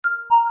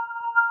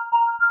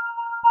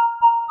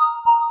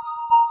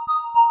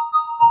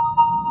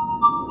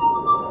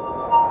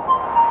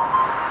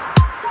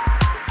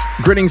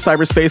Greetings,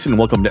 cyberspace, and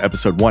welcome to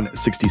episode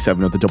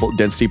 167 of the Double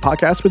Density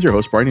podcast with your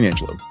host, Brian and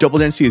Angelo. Double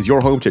Density is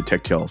your home to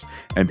tech tales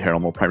and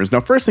paranormal primers.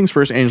 Now, first things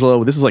first,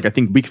 Angelo, this is I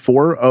think week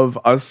 4 of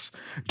us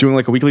doing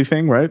a weekly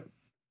thing, right?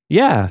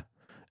 Yeah,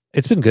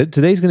 it's been good.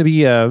 Today's going to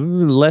be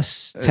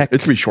less tech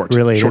it's going to be short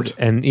related.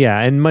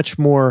 And much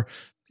more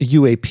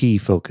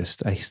UAP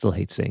focused. I still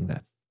hate saying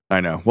that.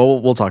 I know.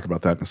 Well, we'll talk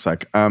about that in a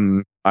sec.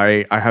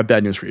 I have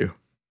bad news for you.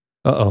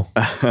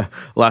 Uh-oh.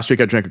 Last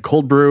week I drank a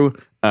cold brew,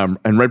 and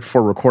right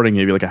before recording,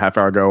 maybe a half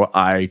hour ago,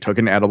 I took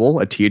an edible,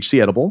 a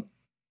THC edible.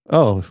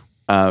 Oh.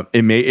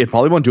 It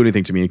probably won't do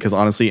anything to me because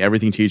honestly,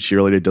 everything THC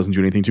related doesn't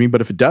do anything to me.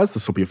 But if it does,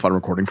 this will be a fun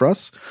recording for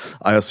us.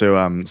 I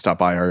also stopped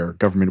by our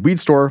government weed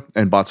store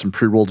and bought some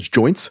pre-rolled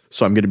joints.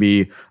 So I'm going to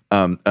be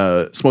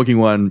smoking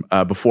one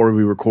before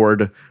we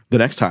record the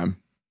next time.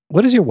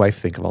 What does your wife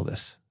think of all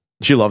this?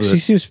 She loves it.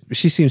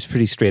 She seems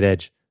pretty straight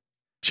edge.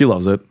 She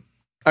loves it.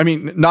 I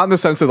mean, not in the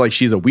sense that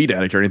she's a weed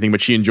addict or anything,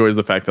 but she enjoys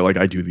the fact that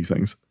I do these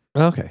things.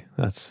 Okay,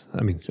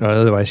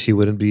 otherwise she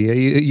wouldn't be.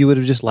 You would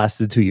have just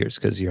lasted 2 years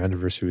because your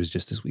anniversary was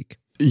just this week.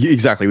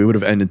 Exactly, we would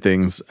have ended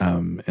things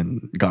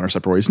and gone our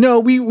separate ways. No,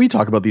 we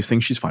talk about these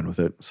things. She's fine with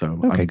it, so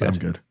okay, I'm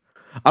good.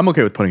 I'm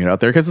okay with putting it out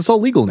there because it's all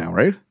legal now,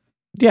 right?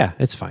 Yeah,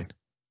 it's fine.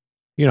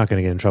 You're not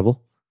going to get in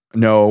trouble.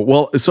 No,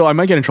 well, so I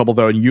might get in trouble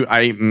though.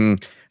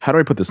 And how do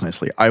I put this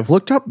nicely? I've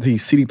looked up the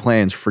city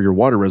plans for your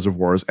water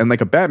reservoirs, and like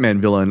a Batman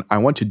villain, I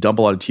want to dump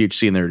a lot of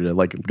THC in there to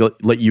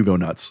let you go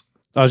nuts.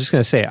 I was just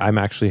going to say, I'm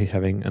actually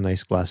having a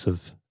nice glass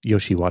of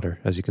Yoshi water.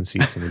 As you can see,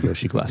 it's in a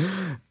Yoshi glass.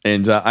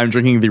 And I'm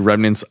drinking the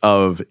remnants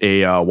of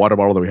a water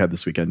bottle that we had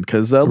this weekend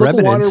because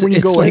local water, when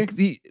you go away,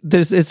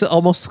 it's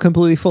almost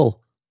completely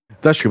full.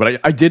 That's true, but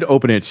I did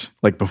open it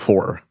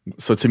before,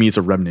 so to me it's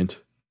a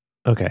remnant.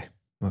 Okay.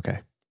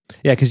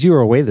 Yeah, because you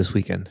were away this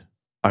weekend.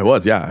 I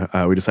was,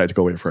 yeah. We decided to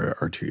go away for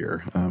our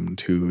 2-year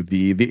to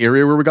the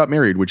area where we got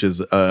married, which is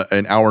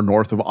an hour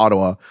north of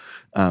Ottawa.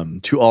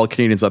 To all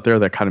Canadians out there,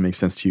 that kind of makes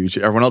sense to you.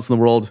 To everyone else in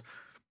the world,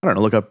 I don't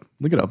know. Look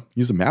it up.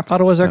 Use a map.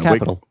 Ottawa's our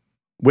capital.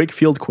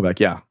 Wakefield, Quebec.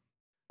 Yeah.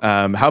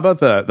 How about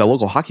the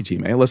local hockey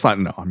team? Let's not.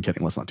 No, I'm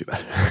kidding. Let's not do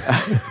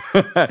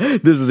that.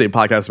 This is a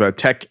podcast about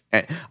tech.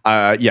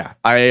 Yeah,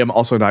 I am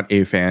also not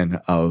a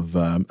fan of.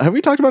 Have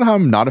we talked about how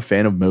I'm not a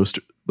fan of most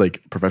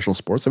professional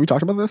sports? Have we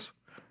talked about this?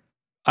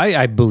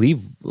 I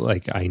believe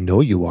I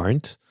know you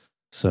aren't.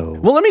 So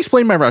well, let me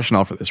explain my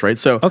rationale for this. Right.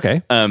 So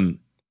okay.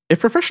 If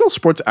professional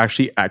sports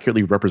actually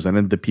accurately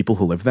represented the people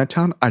who live in that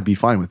town, I'd be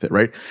fine with it,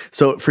 right?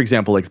 So, for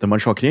example, the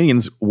Montreal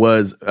Canadiens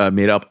was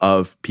made up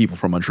of people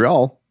from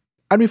Montreal,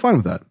 I'd be fine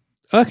with that.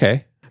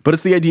 Okay. But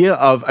it's the idea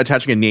of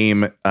attaching a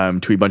name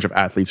to a bunch of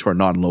athletes who are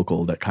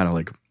non-local that kind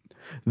of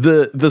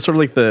the sort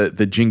of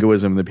the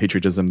jingoism, the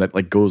patriotism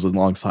that goes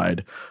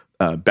alongside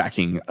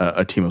backing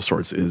a team of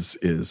sorts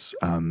is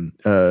I don't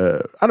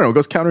know, it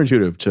goes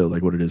counterintuitive to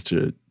what it is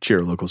to cheer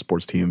a local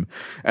sports team.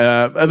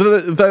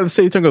 The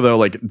same thing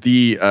though,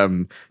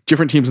 the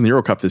different teams in the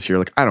Euro Cup this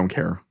year, I don't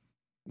care.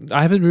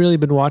 I haven't really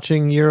been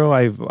watching Euro.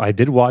 I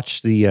did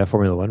watch the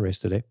Formula One race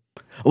today.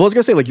 Well, I was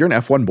gonna say you're an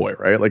F1 boy,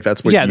 right?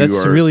 That's what. Yeah,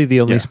 that's really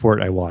the only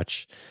sport I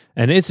watch,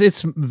 and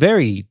it's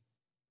very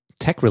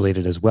tech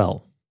related as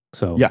well.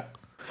 So yeah,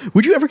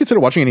 would you ever consider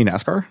watching any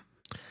NASCAR?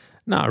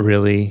 Not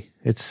really.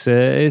 It's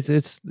I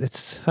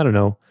don't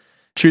know.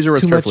 Choose your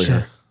words carefully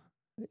here.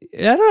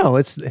 I don't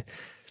know.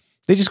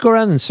 They just go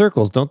around in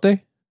circles, don't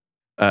they?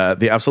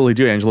 They absolutely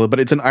do, Angela. But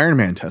it's an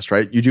Ironman test,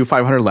 right? You do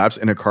 500 laps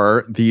in a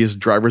car. These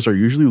drivers are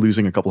usually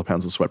losing a couple of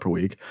pounds of sweat per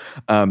week.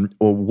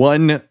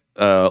 One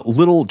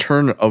little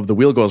turn of the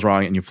wheel goes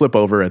wrong, and you flip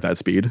over at that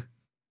speed.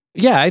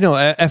 Yeah, I know.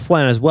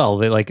 F1 as well.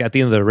 They at the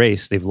end of the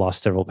race, they've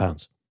lost several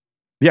pounds.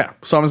 Yeah.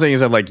 So I'm saying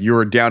is that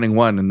you're downing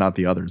one and not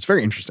the other. It's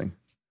very interesting.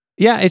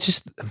 Yeah, it's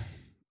just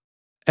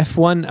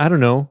F1. I don't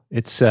know.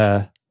 It's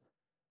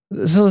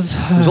there's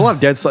a lot of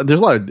dead. There's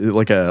a lot of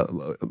a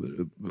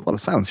lot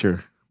of silence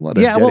here.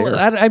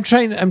 I'm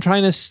trying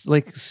to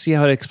see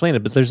how to explain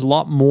it, but there's a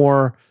lot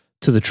more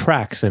to the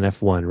tracks in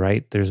F1,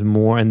 right? There's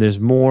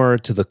more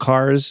to the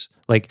cars.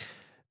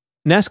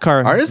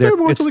 NASCAR, is there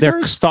more to the their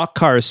cars? Stock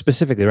cars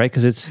specifically, right?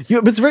 Because it's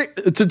but it's very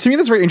to me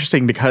that's very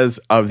interesting because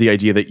of the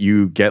idea that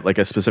you get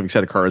a specific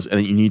set of cars and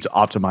that you need to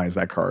optimize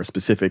that car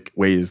specific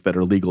ways that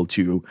are legal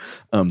to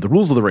the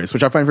rules of the race,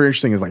 which I find very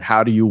interesting. Is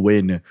how do you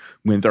win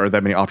when there are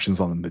that many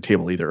options on the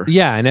table either?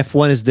 Yeah, and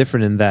F1 is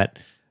different in that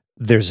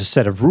there's a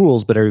set of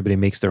rules, but everybody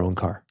makes their own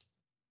car.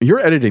 You're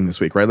editing this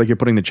week, right? You're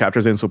putting the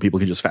chapters in so people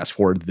can just fast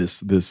forward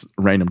this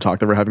random talk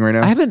that we're having right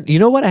now. I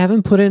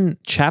haven't put in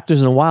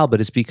chapters in a while, but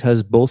it's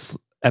because both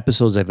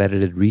episodes I've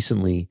edited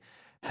recently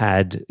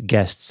had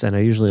guests, and I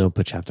usually don't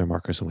put chapter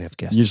markers when we have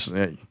guests.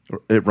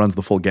 It runs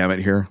the full gamut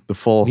here, the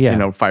full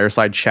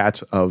fireside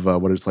chat of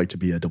what it's like to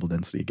be a double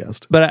density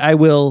guest. But I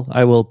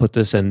will put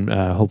this, and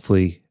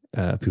hopefully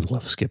people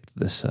have skipped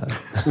this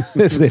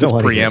if they don't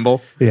want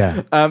preamble.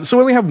 Yeah. So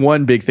we only have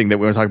one big thing that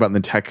we're going to talk about in the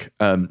tech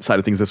side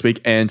of things this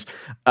week, and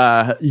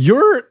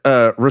your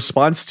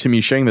response to me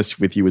sharing this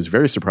with you was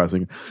very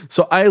surprising.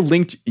 So I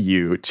linked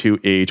you to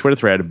a Twitter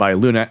thread by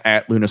Luna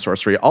at Luna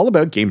Sorcery, all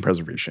about game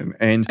preservation.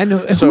 And I know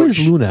who is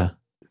Luna.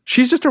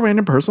 She's just a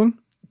random person.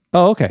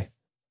 Oh, okay.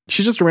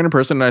 She's just a random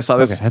person, and I saw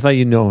this. Okay. I thought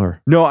you know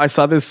her. No, I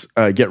saw this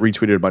get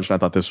retweeted a bunch, and I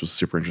thought this was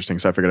super interesting,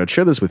 so I figured I'd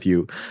share this with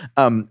you.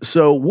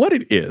 So what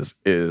it is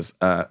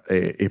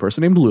a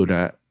person named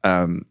Luna.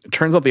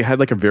 Turns out they had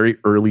like a very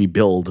early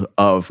build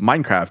of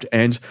Minecraft,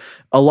 and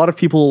a lot of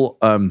people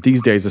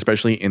these days,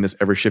 especially in this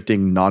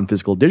ever-shifting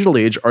non-physical digital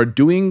age, are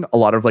doing a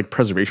lot of like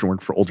preservation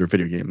work for older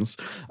video games.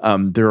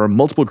 There are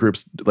multiple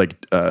groups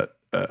like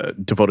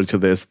devoted to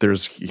this. There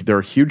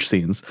are huge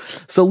scenes.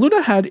 So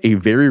Luna had a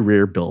very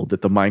rare build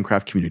that the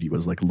Minecraft community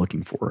was like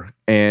looking for,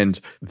 and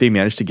they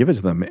managed to give it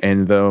to them,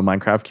 and the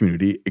Minecraft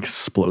community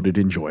exploded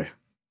in joy.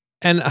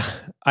 And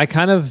I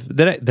kind of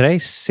did I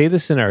say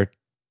this in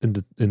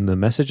the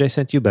message I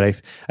sent you, but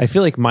I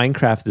feel like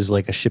Minecraft is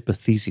like a ship of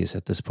Theseus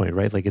at this point,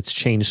 right? Like it's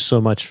changed so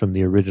much from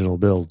the original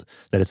build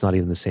that it's not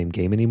even the same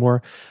game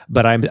anymore.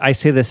 But I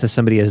say this as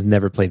somebody who has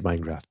never played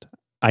Minecraft.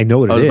 I know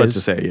what it is. I was about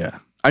to say, yeah.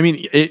 I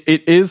mean,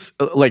 it is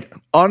like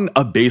on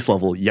a base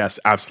level, yes,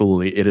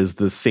 absolutely. It is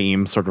the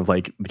same sort of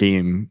like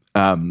game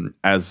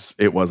as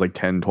it was like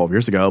 10, 12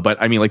 years ago.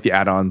 But I mean, like the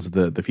add-ons,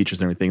 the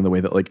features and everything, the way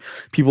that like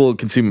people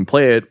consume and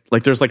play it,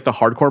 like there's like the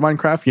hardcore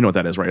Minecraft. You know what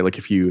that is, right? Like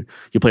if you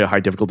play a high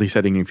difficulty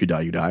setting and if you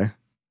die, you die.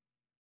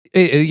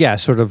 Yeah,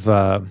 sort of.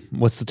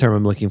 What's the term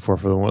I'm looking for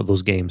one of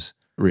those games?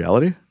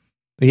 Reality?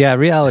 Yeah,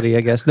 reality,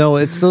 I guess. No,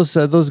 it's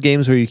those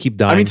games where you keep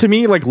dying. I mean, to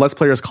me, like Let's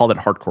Players called it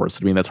hardcore.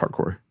 So to me, that's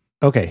hardcore.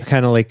 Okay,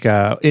 kind of like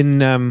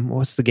in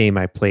what's the game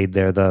I played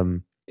there?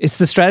 It's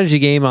the strategy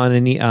game on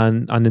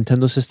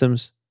Nintendo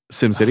systems.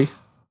 SimCity.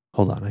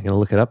 Hold on, I'm gonna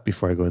look it up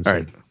before I go inside. All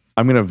right,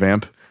 I'm gonna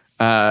vamp.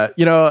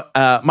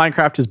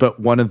 Minecraft is but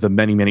one of the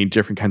many, many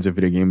different kinds of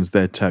video games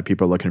that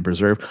people are looking to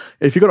preserve.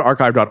 If you go to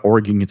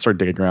archive.org, you can start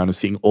digging around and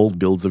seeing old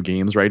builds of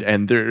games, right?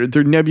 And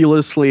they're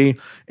nebulously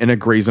in a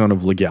gray zone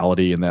of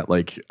legality in that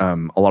like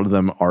a lot of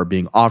them are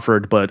being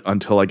offered, but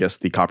until I guess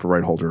the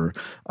copyright holder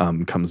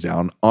comes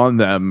down on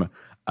them,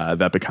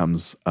 that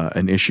becomes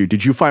an issue.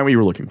 Did you find what you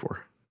were looking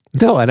for?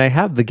 No, and I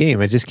have the game.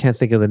 I just can't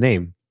think of the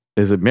name.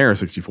 Is it Mario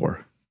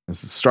 64?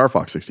 Is it Star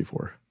Fox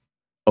 64?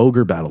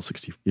 Ogre Battle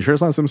 64? You sure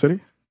it's not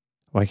SimCity?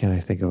 Why can't I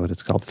think of what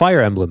it's called?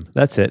 Fire Emblem.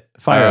 That's it.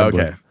 Fire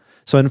Emblem. Okay.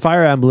 So in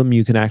Fire Emblem,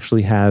 you can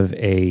actually have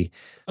you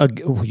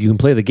can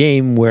play the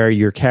game where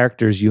your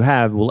characters you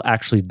have will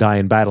actually die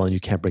in battle and you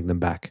can't bring them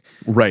back.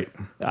 Right.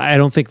 I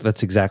don't think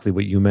that's exactly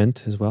what you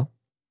meant as well.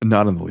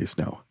 Not in the least,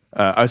 no.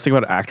 I was thinking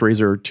about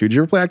ActRaiser 2. Did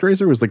you ever play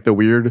ActRaiser? It was like the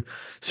weird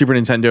Super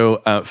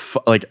Nintendo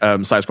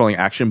side-scrolling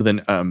action, but then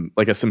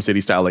like a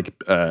SimCity style like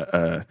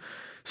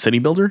city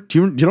builder. Do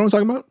you know what I'm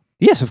talking about?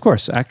 Yes, of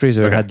course.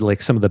 ActRaiser had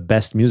like some of the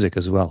best music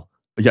as well.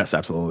 Yes,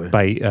 absolutely.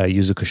 By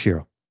Yuzo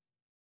Koshiro.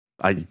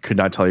 I could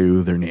not tell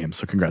you their name,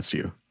 so congrats to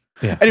you.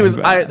 Yeah. Anyways,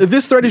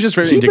 this thread is just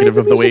very indicative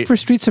of the way for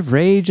Streets of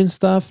Rage and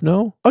stuff.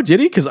 No. Oh, did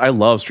he? Because I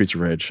love Streets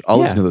of Rage. I'll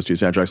listen to those two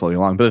soundtracks all day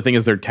long. But the thing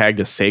is, they're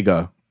tagged as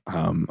Sega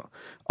on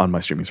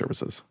my streaming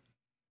services.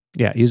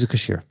 Yeah, Yuzo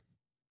Koshiro.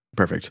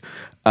 Perfect.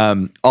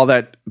 All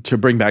that to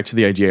bring back to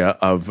the idea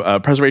of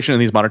preservation in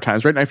these modern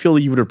times, right? And I feel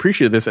you would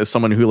appreciate this as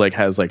someone who like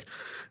has like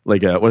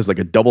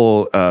a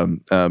double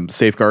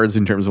safeguards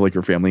in terms of like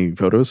your family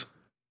photos.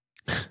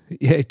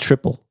 Yeah,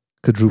 triple,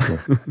 quadruple.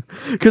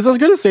 Because I was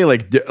gonna say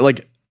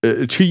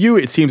to you,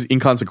 it seems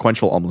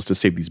inconsequential almost to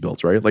save these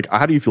builds, right? Like,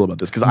 how do you feel about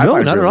this? Because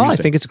no, not at all. I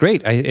think it's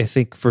great. I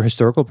think for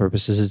historical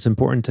purposes, it's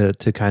important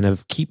to kind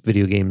of keep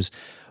video games.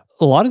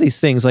 A lot of these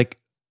things, like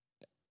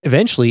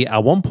eventually,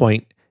 at one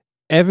point,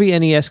 every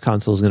NES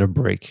console is going to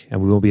break,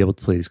 and we won't be able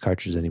to play these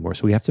cartridges anymore.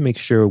 So we have to make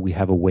sure we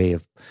have a way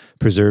of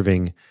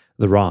preserving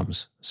the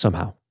ROMs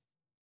somehow.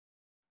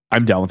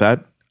 I'm down with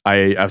that.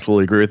 I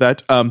absolutely agree with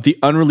that. The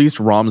unreleased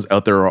ROMs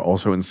out there are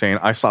also insane.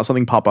 I saw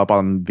something pop up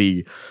on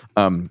the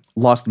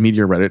Lost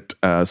Media Reddit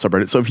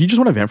subreddit. So if you just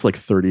want to vamp for like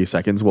 30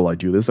 seconds while I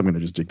do this, I'm going to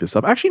just dig this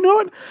up. Actually, you know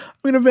what?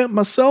 I'm going to vamp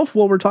myself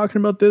while we're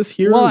talking about this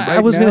here. Well, right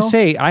I was going to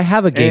say, I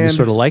have a game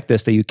sort of like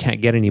this that you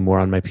can't get anymore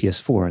on my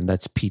PS4, and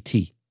that's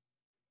PT.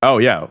 Oh,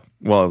 yeah.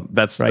 Well,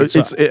 that's right.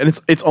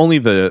 It's only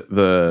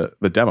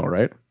the demo,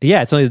 right?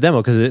 Yeah, it's only the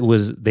demo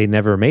because they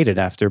never made it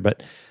after,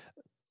 but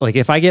like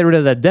if I get rid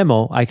of that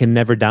demo, I can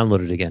never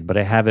download it again, but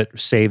I have it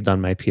saved on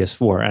my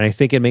PS4. And I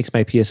think it makes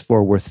my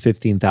PS4 worth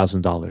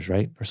 $15,000,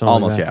 right? Or something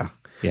almost, like that.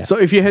 Yeah. So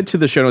if you head to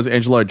the show notes,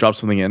 Angelo, I dropped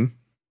something in.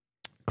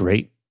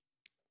 Great.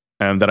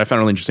 That I found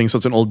really interesting. So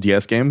it's an old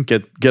DS game.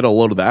 Get a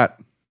load of that.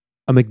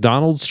 A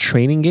McDonald's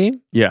training game?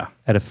 Yeah.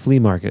 At a flea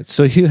market.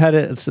 So you had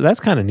it. So that's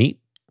kind of neat.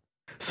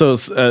 So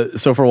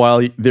for a while,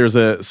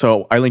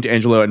 I linked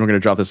Angelo, and we're going to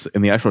drop this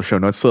in the actual show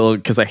notes. So,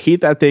 because I hate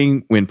that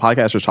thing when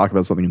podcasters talk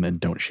about something and then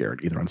don't share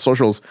it either on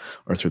socials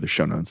or through the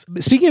show notes.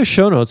 Speaking of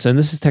show notes, and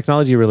this is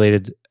technology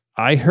related,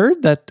 I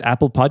heard that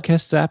Apple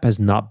Podcasts app has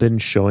not been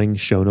showing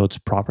show notes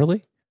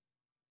properly.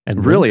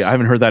 And really, links. I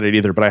haven't heard that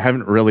either, but I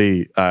haven't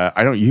really,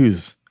 I don't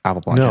use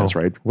Apple Podcasts,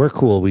 right? We're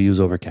cool. We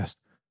use Overcast.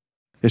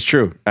 It's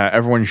true.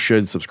 Everyone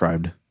should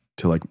subscribe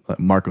to like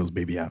Marco's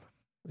baby app.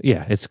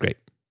 Yeah, it's great.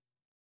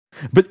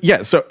 But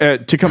yeah, so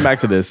to come back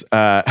to this,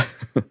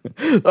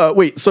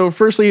 wait. So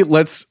firstly,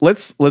 let's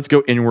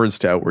go inwards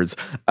to outwards.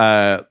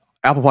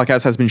 Apple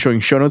Podcasts has been showing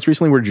show notes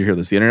recently. Where did you hear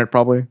this? The internet,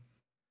 probably.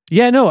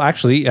 Yeah, no,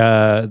 actually,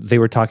 they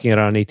were talking it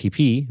on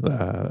ATP,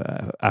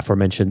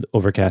 aforementioned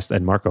Overcast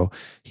and Marco.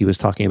 He was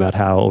talking about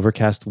how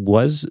Overcast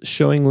was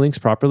showing links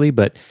properly,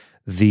 but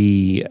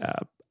the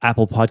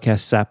Apple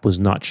Podcasts app was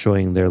not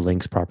showing their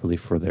links properly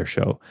for their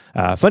show.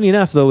 Funny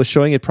enough, though, it was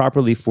showing it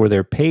properly for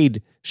their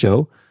paid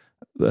show,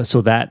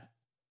 so that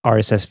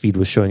RSS feed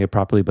was showing it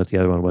properly, but the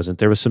other one wasn't.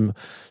 There was some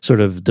sort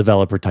of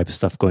developer type of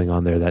stuff going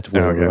on there that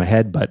went over my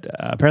head, but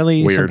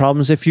apparently some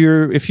problems. If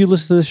you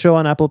listen to the show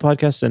on Apple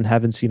Podcasts and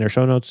haven't seen our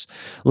show notes,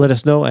 let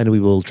us know and we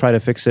will try to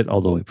fix it,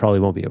 although we probably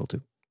won't be able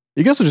to.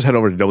 You can also just head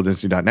over to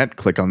doubledensity.net,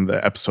 click on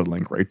the episode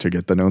link, right, to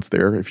get the notes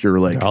there if you're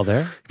like... They're all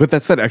there. But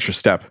that's that extra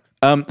step.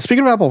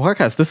 Speaking of Apple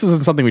Podcasts, this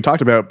isn't something we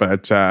talked about,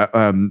 but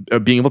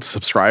being able to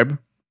subscribe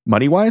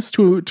money-wise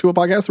to a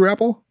podcast through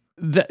Apple?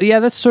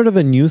 That's sort of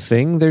a new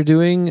thing they're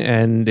doing,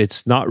 and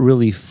it's not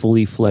really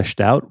fully fleshed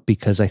out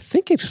because I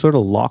think it sort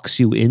of locks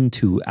you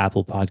into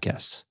Apple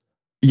Podcasts.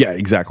 Yeah,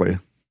 exactly.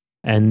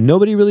 And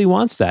nobody really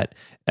wants that.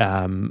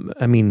 I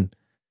mean,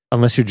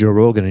 unless you're Joe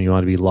Rogan and you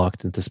want to be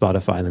locked into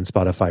Spotify, and then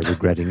Spotify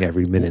regretting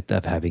every minute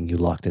of having you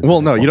locked in.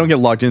 Well, no, you don't get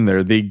locked in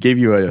there. They gave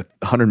you a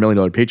 $100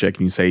 million paycheck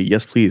and you say,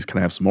 yes, please, can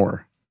I have some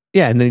more?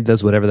 Yeah, and then he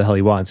does whatever the hell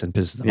he wants and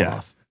pisses them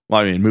off. Well,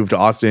 I mean, move to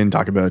Austin,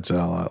 talk about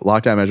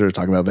lockdown measures,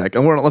 talk about that.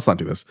 Let's not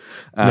do this.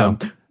 No.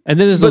 And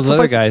then there's those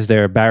other guys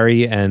there,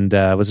 Barry and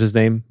what's his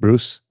name?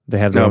 Bruce. They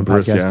have their own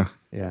Bruce, podcast.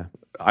 Yeah.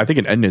 I think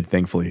it ended,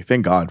 thankfully.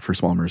 Thank God for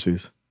small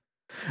mercies.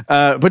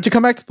 But to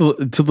come back to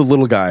the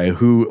little guy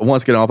who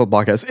wants to get on Apple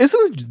Podcasts,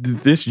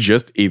 isn't this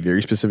just a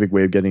very specific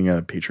way of getting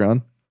a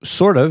Patreon?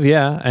 Sort of,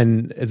 yeah.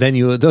 And then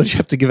you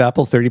have to give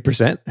Apple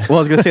 30%. Well, I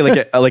was going to say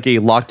like a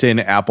locked in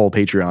Apple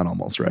Patreon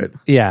almost, right?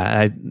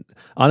 Yeah.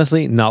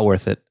 Honestly, not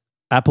worth it.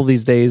 Apple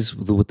these days,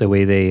 with the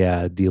way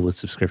they deal with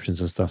subscriptions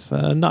and stuff,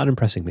 not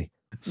impressing me.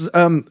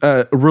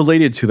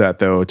 Related to that,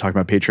 though, talking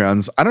about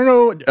Patreons, I don't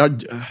know.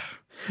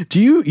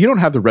 You don't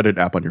have the Reddit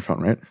app on your phone,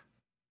 right?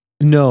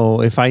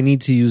 No, if I need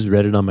to use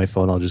Reddit on my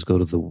phone, I'll just go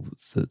to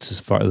the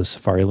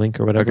Safari link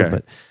or whatever. Okay.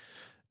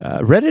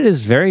 But Reddit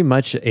is very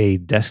much a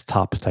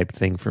desktop type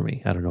thing for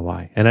me. I don't know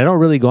why. And I don't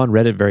really go on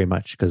Reddit very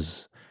much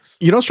because...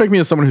 You don't strike me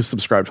as someone who's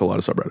subscribed to a lot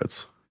of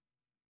subreddits.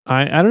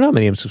 I don't know how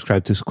many I'm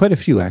subscribed to. Quite a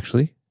few,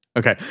 actually.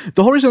 Okay.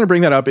 The whole reason I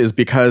bring that up is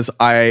because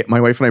my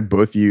wife and I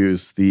both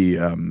use the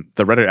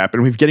Reddit app,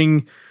 and we've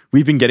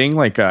been getting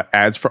like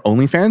ads for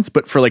OnlyFans,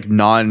 but for like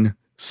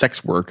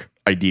non-sex work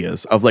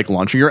ideas of like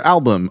launching your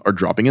album or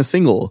dropping a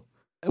single.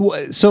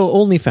 So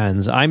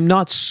OnlyFans, I'm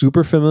not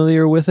super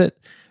familiar with it,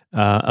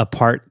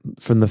 apart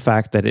from the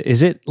fact that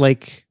is it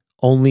like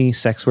only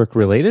sex work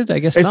related? I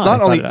guess it's not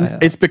only.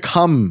 It's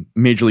become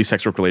majorly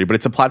sex work related, but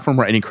it's a platform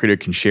where any creator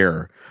can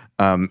share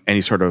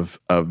any sort of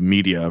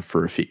media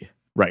for a fee.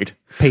 Right.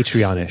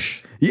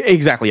 Patreon-ish. Yeah,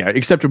 exactly. Yeah.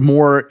 Except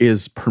more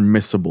is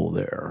permissible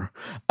there.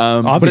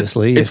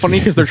 Obviously. It's funny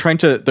because they're trying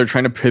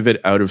to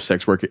pivot out of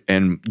sex work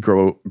and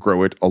grow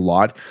it a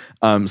lot.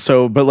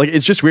 But like,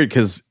 it's just weird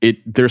because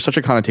there's such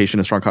a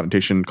strong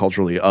connotation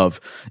culturally of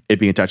it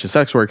being attached to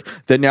sex work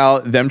that now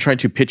them trying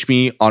to pitch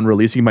me on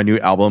releasing my new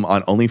album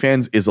on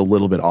OnlyFans is a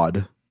little bit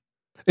odd.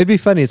 It'd be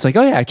funny. It's like,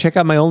 oh yeah, check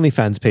out my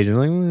OnlyFans page. I'm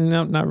like,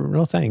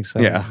 no thanks.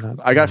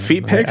 I got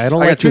feet pics. I don't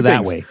like you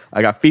that way.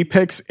 I got feet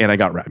pics and I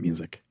got rap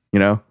music. You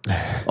know,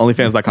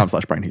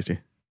 OnlyFans.com/Brian Hasty.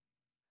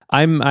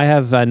 I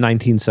have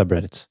 19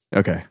 subreddits.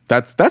 Okay,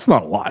 that's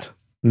not a lot.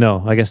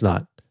 No, I guess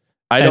not.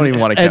 I don't even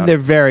want to count. And they're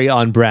very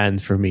on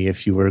brand for me.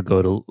 If you would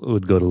go to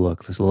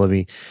look.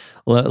 So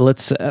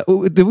let's.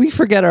 Did we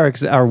forget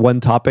our one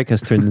topic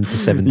has turned into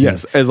 17?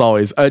 Yes, as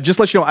always. Just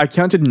let you know, I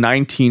counted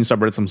 19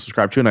 subreddits I'm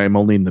subscribed to, and I'm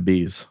only in the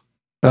B's.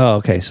 Oh,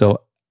 okay.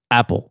 So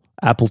Apple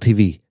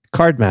TV,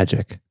 Card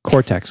Magic,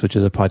 Cortex, which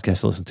is a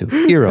podcast I listen to,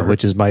 Hero,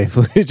 which is my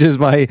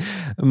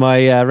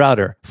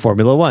router,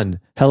 Formula One,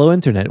 Hello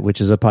Internet,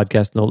 which is a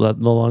podcast no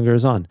longer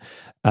is on,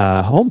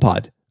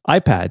 HomePod,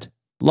 iPad,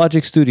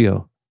 Logic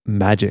Studio,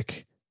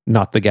 Magic,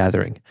 Not the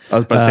Gathering. I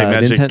was about to say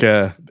Magic,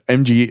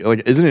 MG,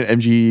 like isn't it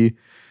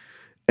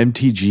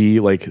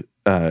MTG, like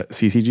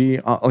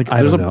CCG? Like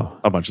I don't know.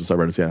 A bunch of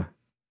subreddits, yeah.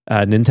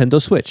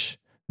 Nintendo Switch,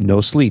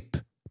 No Sleep,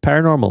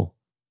 Paranormal,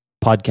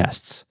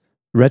 Podcasts,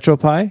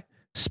 RetroPie,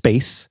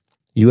 Space,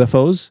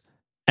 UFOs,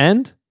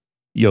 and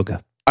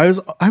Yoga. I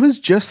was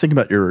just thinking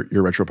about your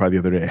RetroPie the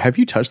other day. Have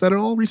you touched that at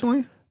all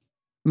recently?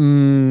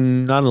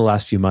 Not in the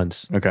last few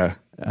months. Okay.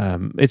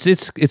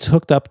 It's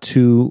hooked up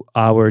to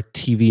our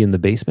TV in the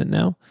basement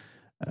now.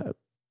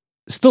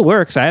 Still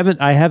works. I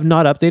have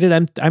not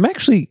updated. I'm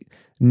actually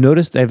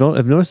noticed. I've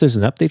noticed there's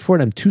an update for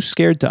it. I'm too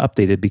scared to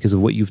update it because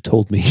of what you've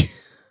told me.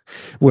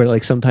 Where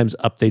like sometimes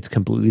updates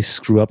completely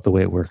screw up the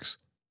way it works.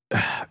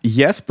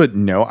 Yes, but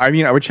no. I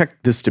mean, I would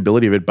check the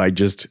stability of it by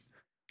just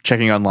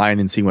checking online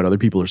and seeing what other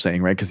people are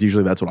saying, right? Because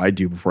usually that's what I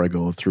do before I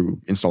go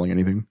through installing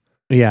anything.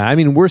 Yeah, I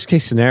mean, worst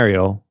case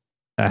scenario,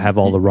 I have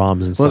all the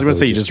ROMs and stuff. I was going to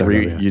say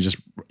you just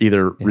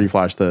either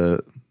reflash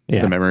the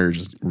memory or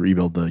just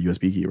rebuild the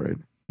USB key, right?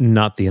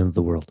 Not the end of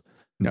the world.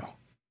 No.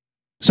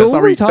 So what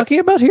are we talking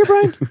about here,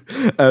 Brian?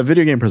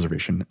 Video game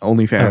preservation,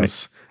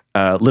 OnlyFans.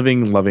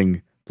 living,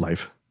 loving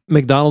life.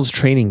 McDonald's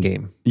training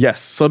game.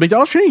 Yes. So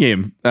McDonald's training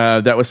game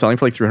that was selling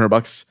for like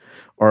 $300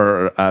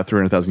 or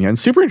 300,000 yen.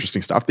 Super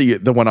interesting stuff. The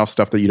one-off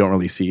stuff that you don't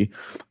really see.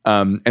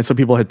 And so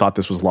people had thought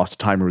this was lost to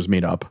time or was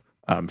made up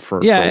for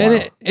a while.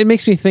 And it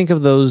makes me think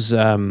of those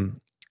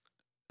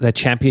that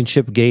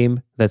championship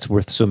game that's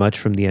worth so much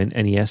from the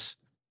NES.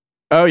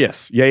 Oh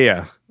yes,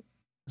 yeah.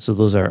 So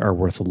those are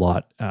worth a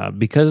lot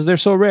because they're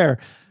so rare.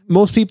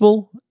 Most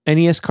people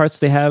NES carts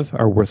they have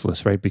are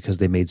worthless, right? Because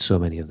they made so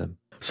many of them.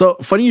 So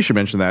funny you should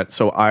mention that.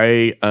 So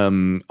I,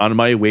 on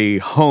my way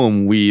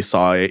home, we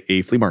saw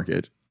a flea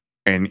market,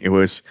 and it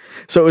was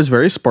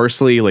very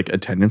sparsely like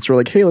attendants were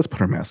like, hey, let's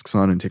put our masks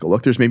on and take a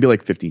look. There's maybe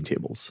like 15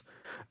 tables,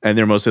 and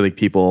they're mostly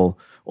like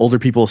older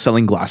people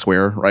selling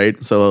glassware,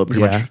 right? So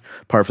pretty much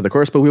par for the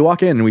course. But we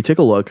walk in and we take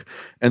a look,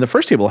 and the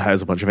first table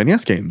has a bunch of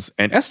NES games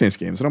and SNES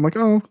games, and I'm like,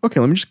 oh, okay,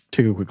 let me just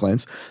take a quick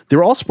glance. They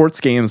were all sports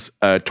games,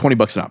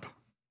 $20 and up.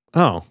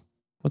 Oh,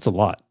 that's a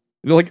lot.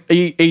 Like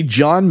a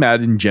John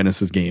Madden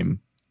Genesis game.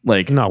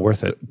 Like not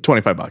worth it.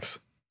 $25.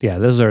 Yeah,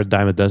 those are a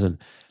dime a dozen.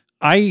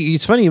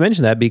 It's funny you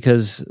mentioned that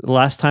because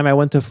last time I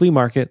went to a flea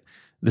market,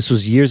 this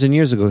was years and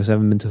years ago because I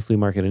haven't been to a flea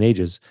market in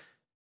ages.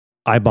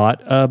 I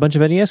bought a bunch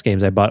of NES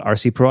games. I bought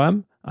RC Pro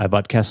Am, I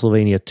bought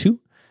Castlevania 2,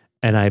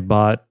 and I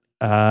bought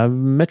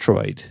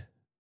Metroid.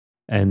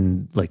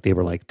 And like they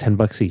were like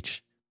 $10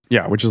 each.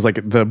 Yeah, which is like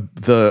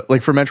the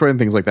like for Metroid and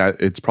things like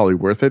that, it's probably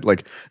worth it.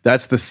 Like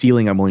that's the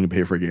ceiling I'm willing to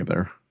pay for a game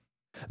there.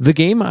 The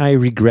game I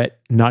regret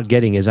not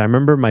getting is I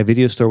remember my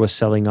video store was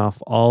selling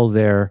off all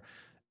their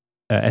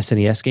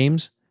SNES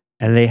games,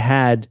 and they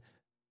had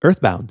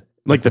Earthbound.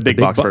 Like the big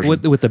box version.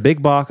 With the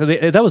big box.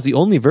 That was the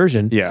only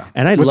version. Yeah.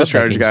 And I loved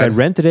that game. So I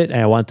rented it, and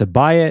I wanted to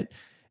buy it,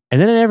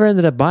 and then I never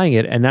ended up buying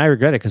it, and now I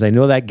regret it because I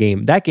know that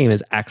game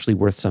is actually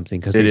worth something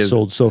because they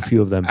sold so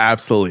few of them.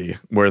 Absolutely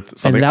worth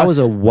something. And that was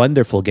a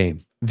wonderful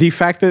game. The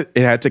fact that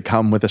it had to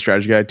come with a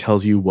strategy guide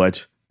tells you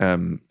what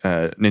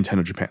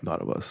Nintendo Japan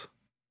thought it was.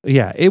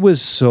 Yeah, it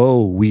was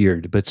so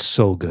weird, but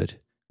so good.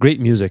 Great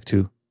music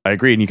too. I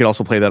agree, and you could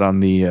also play that on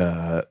the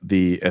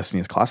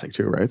SNES Classic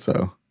too, right?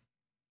 So,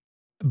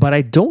 but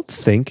I don't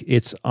think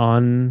it's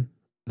on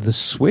the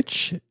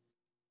Switch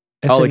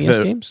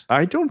SNES games.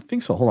 I don't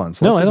think so. Hold on.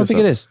 So no, I don't think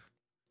it is.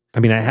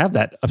 I mean, I have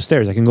that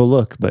upstairs. I can go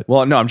look, but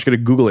well, no, I'm just going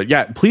to Google it.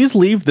 Yeah, please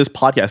leave this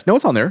podcast. No,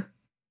 it's on there.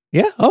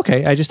 Yeah,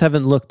 okay. I just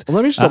haven't looked. Well,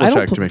 let me just double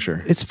check to make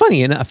sure. It's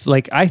funny enough.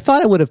 Like I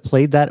thought I would have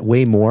played that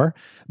way more,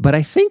 but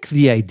I think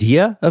the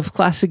idea of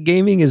classic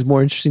gaming is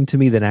more interesting to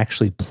me than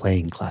actually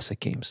playing classic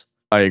games.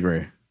 I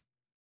agree.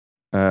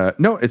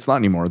 No, it's not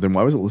anymore. Then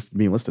why was it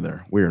being listed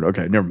there? Weird.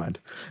 Okay, never mind.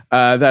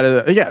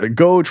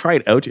 Go try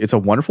it out. It's a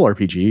wonderful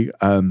RPG.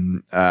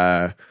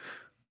 I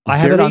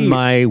have it on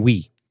my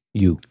Wii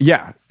U.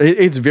 Yeah,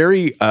 it's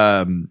very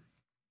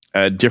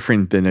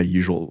different than a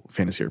usual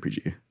fantasy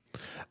RPG.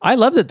 I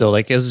loved it though.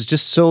 Like it was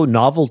just so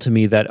novel to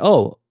me that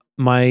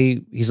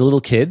he's a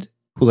little kid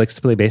who likes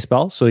to play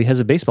baseball, so he has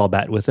a baseball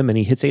bat with him and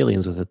he hits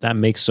aliens with it. That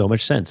makes so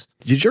much sense.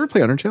 Did you ever play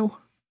Undertale?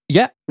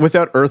 Yeah.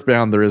 Without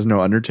Earthbound, there is no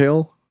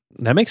Undertale.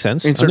 That makes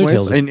sense. In certain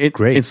ways, and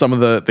great in some of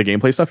the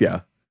gameplay stuff.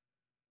 Yeah,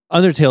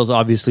 Undertale's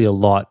obviously a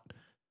lot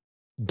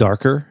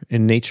darker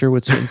in nature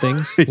with certain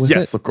things.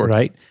 Yes, of course.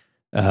 Right,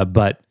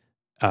 but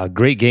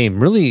great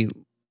game. Really,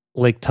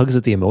 like tugs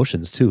at the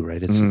emotions too.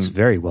 Right, it's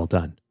very well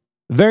done.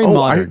 Very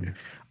modern.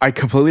 I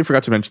completely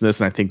forgot to mention this,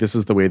 and I think this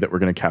is the way that we're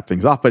going to cap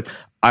things off. But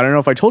I don't know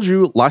if I told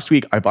you last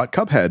week I bought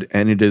Cuphead,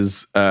 and it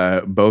is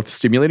both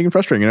stimulating and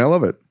frustrating, and I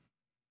love it.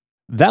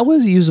 That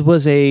was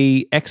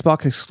a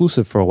Xbox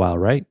exclusive for a while,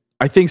 right?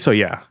 I think so.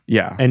 Yeah.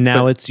 And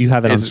now you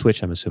have it on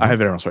Switch. I'm assuming I have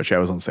it on Switch. Yeah,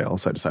 it was on sale,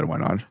 so I decided why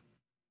not.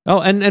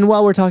 Oh, and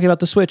while we're talking about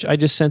the Switch, I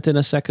just sent in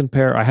a second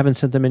pair. I haven't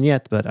sent them in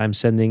yet, but I'm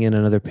sending in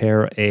another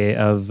pair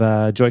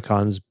of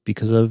Joy-Cons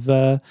because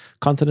of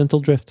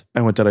Continental Drift.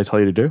 And what did I tell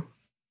you to do?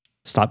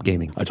 Stop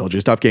gaming. I told you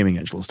to stop gaming,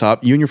 Angela.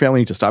 Stop. You and your family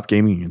need to stop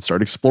gaming and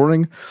start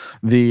exploring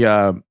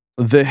the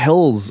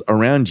hills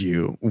around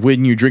you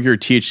when you drink your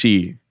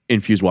THC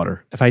infused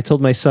water. If I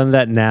told my son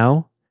that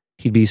now,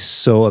 he'd be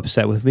so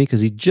upset with me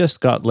because he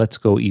just got Let's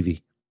Go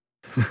Eevee.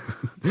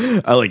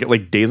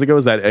 Like days ago.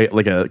 Is that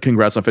like a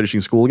congrats on finishing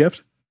school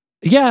gift?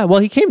 Yeah. Well,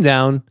 he came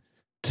down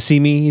to see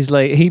me.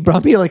 He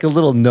brought me like a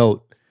little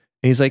note,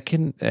 and he's like,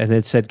 and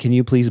it said, "Can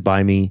you please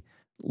buy me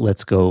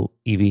Let's Go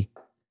Eevee?"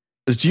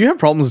 Do you have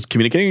problems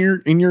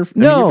communicating in your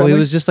No, it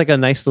was just like a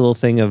nice little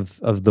thing of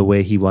the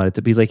way he wanted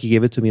to be. Like he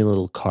gave it to me in a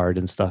little card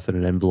and stuff in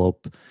an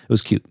envelope. It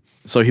was cute.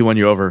 So he won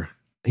you over.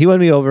 He won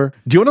me over.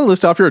 Do you want to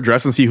list off your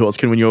address and see who else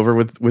can win you over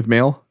with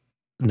mail?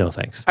 No,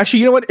 thanks. Actually,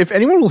 you know what? If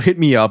anyone will hit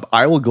me up,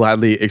 I will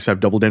gladly accept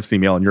double density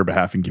mail on your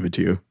behalf and give it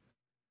to you.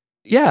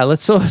 Yeah,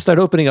 let's start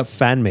opening up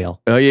fan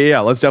mail. Oh, yeah.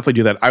 Let's definitely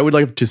do that. I would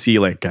like to see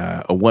like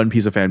a one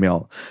piece of fan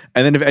mail.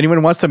 And then if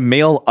anyone wants to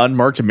mail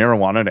unmarked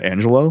marijuana to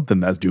Angelo, then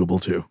that's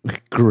doable too.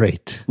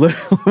 Great.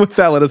 With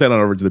that, let us head on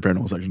over to the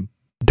paranormal section.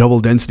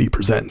 Double Density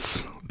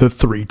presents The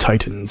Three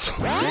Titans.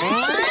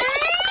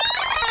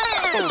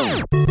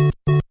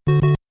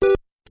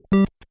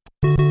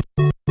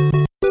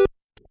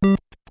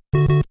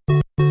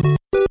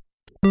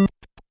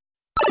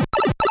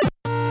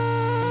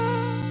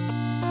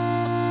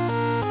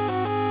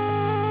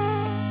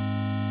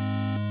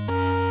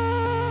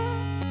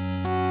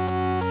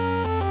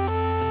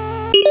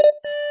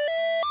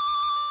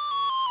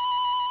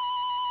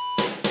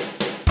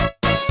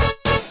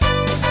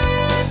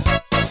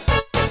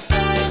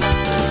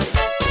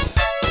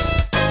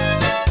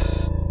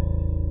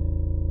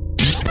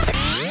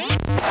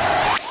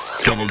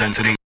 Double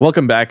Density.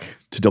 Welcome back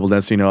to Double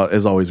Density. Now,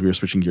 as always, we are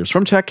switching gears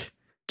from tech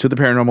to the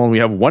paranormal. And we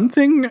have one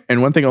thing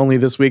and one thing only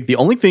this week. The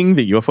only thing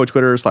that UFO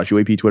Twitter /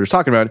 UAP Twitter is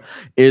talking about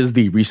is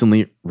the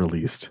recently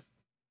released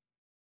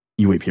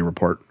UAP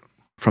report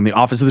from the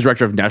Office of the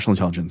Director of National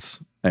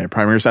Intelligence. A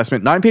primary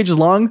assessment, 9 pages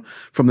long,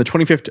 from the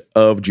 25th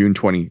of June,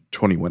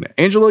 2021.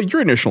 Angela,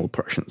 your initial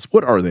impressions,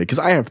 what are they? Because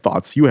I have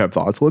thoughts, you have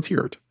thoughts. Let's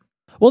hear it.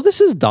 Well, this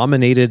has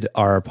dominated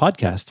our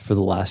podcast for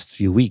the last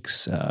few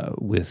weeks,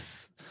 with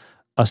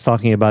us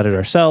talking about it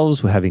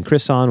ourselves, with having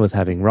Chris on, with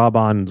having Rob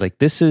on. Like,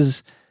 this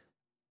is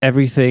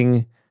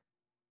everything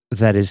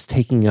that is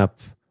taking up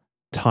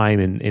time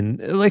in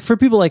like, for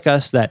people like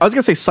us that... I was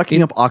going to say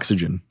sucking up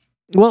oxygen.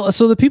 Well,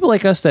 so the people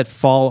like us that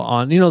fall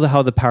on,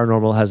 how the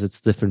paranormal has its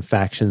different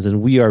factions,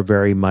 and we are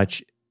very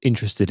much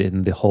interested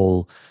in the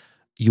whole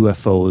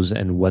UFOs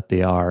and what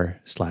they are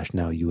 /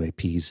 now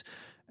UAPs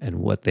and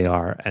what they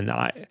are. And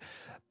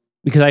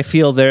because I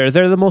feel they're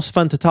the most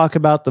fun to talk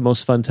about, the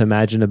most fun to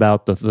imagine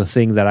about, the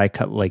thing that I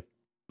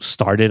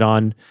started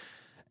on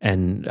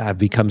and have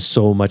become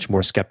so much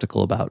more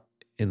skeptical about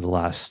in the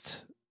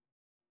last,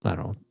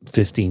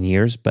 15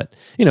 years. But,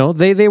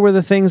 they were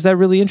the things that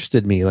really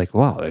interested me. Like,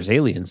 wow, there's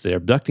aliens. They're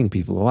abducting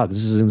people. Wow,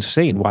 this is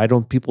insane. Why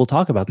don't people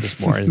talk about this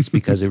more? And it's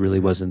because it really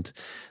wasn't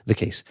the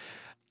case.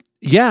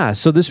 Yeah,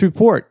 so this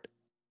report,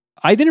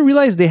 I didn't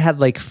realize they had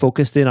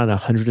focused in on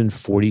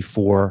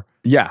 144.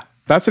 Yeah,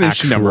 that's an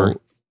interesting number.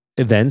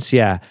 Events,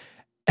 yeah.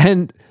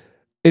 And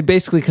it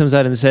basically comes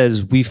out and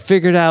says, we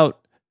figured out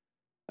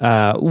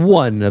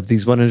one of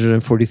these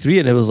 143,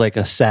 and it was like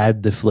a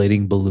sad,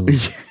 deflating balloon.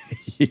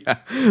 Yeah.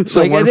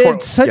 So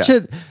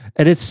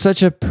it's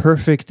such a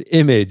perfect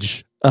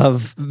image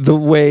of the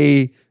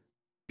way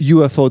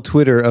UFO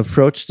Twitter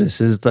approached this,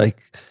 is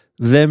like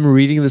them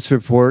reading this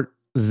report,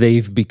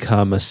 they've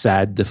become a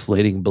sad,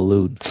 deflating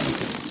balloon.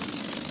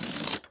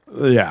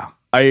 Yeah.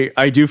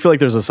 I do feel like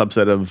there's a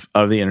subset of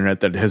the internet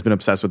that has been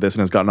obsessed with this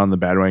and has gotten on the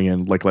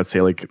bandwagon, let's say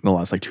in the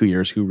last 2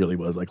 years, who really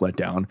was let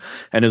down.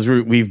 And as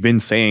we've been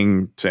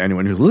saying to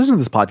anyone who's listening to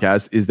this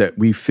podcast, is that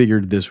we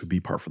figured this would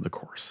be par for the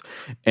course.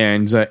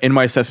 And in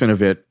my assessment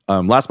of it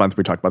last month,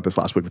 we talked about this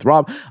last week with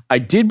Rob, I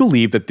did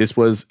believe that this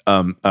was,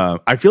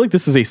 I feel like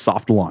this is a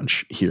soft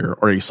launch here,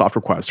 or a soft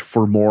request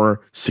for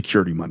more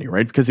security money,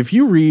 right? Because if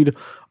you read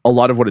a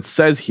lot of what it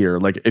says here,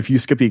 if you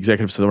skip the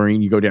executive summary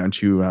and you go down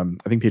to, I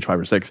think page 5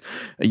 or 6,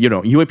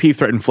 UAP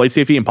threaten flight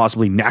safety and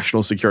possibly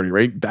national security,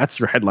 right? That's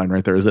your headline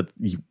right there, is that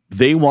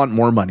they want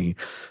more money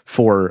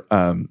for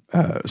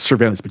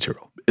surveillance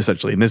material,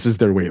 essentially. And this is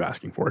their way of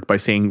asking for it, by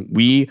saying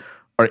we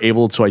are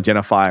able to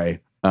identify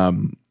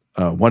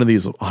one of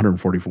these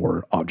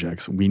 144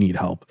 objects. We need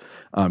help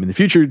in the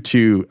future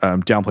to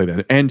downplay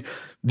that. And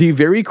the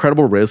very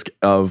credible risk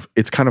of,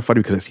 it's kind of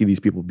funny because I see these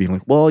people being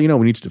like, well, we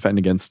need to defend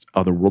against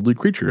otherworldly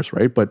creatures,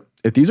 right? But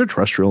if these are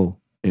terrestrial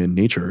in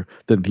nature,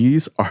 then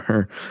these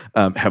are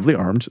heavily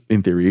armed,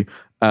 in theory,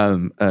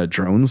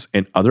 drones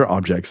and other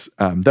objects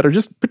that are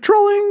just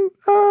patrolling,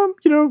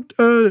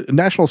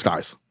 national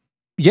skies.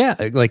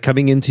 Yeah,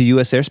 coming into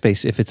U.S.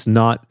 airspace, if it's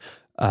not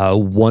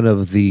one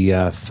of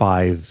the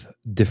 5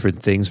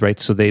 different things,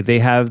 right? So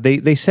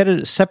they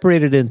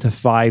separated into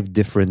 5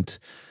 different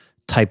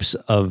types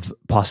of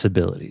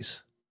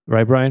possibilities,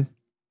 right, Brian?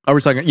 Are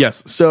we talking?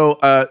 Yes. So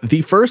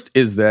the first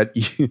is that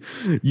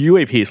UAP /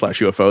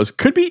 UFOs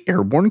could be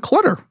airborne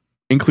clutter,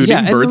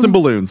 including birds and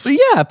balloons.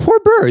 Yeah, poor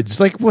birds.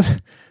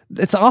 What?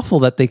 It's awful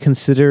that they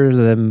consider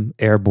them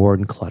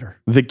airborne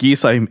clutter. The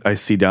geese I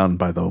see down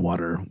by the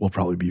water will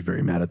probably be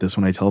very mad at this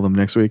when I tell them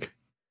next week.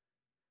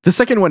 The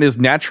second one is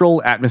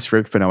natural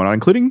atmospheric phenomena,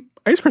 including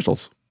ice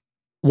crystals.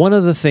 One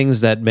of the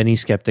things that many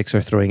skeptics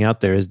are throwing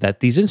out there is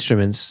that these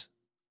instruments,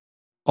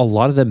 a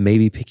lot of them may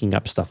be picking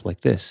up stuff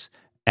like this,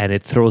 and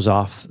it throws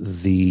off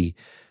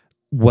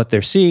what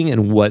they're seeing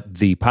and what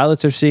the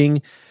pilots are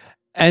seeing.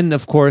 And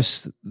of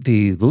course,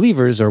 the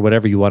believers, or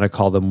whatever you want to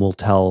call them, will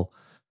tell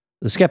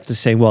the skeptics,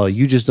 saying, well,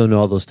 you just don't know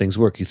how those things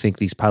work. You think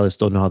these pilots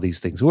don't know how these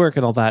things work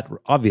and all that.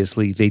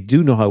 Obviously, they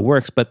do know how it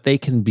works, but they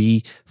can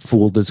be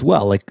fooled as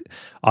well.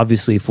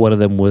 Obviously, if one of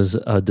them was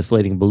a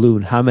deflating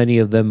balloon, how many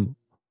of them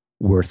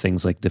were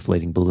things like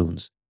deflating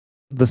balloons?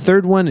 The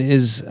third one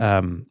is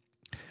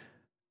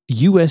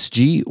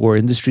USG, or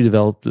Industry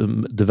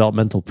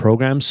Developmental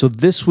Programs. So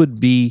this would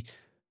be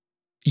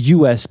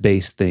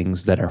US-based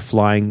things that are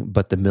flying,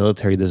 but the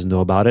military doesn't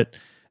know about it,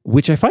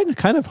 which I find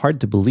kind of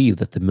hard to believe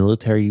that the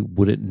military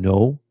wouldn't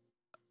know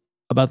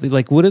about.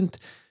 Wouldn't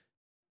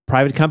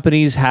private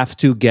companies have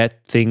to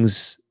get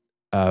things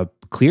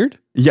cleared?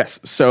 Yes.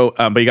 So,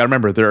 but you got to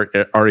remember,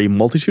 there are a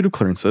multitude of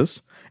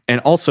clearances. And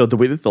also, the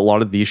way that a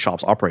lot of these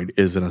shops operate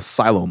is in a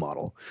silo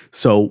model.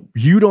 So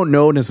you don't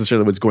know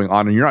necessarily what's going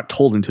on, and you're not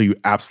told until you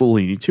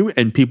absolutely need to.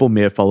 And people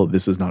may have felt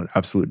this is not an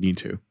absolute need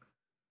to.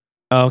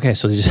 Okay,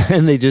 so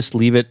they just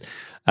leave it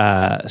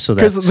So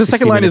because the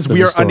second line is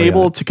we are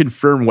unable to. to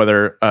confirm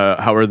whether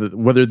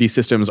whether these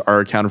systems are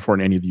accounted for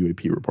in any of the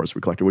UAP reports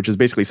we collected, which is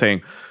basically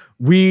saying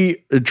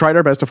we tried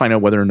our best to find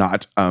out whether or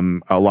not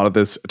a lot of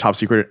this top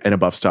secret and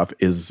above stuff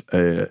is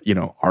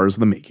ours in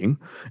the making,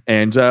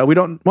 and we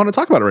don't want to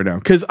talk about it right now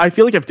because I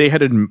feel like if they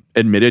had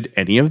admitted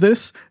any of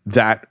this,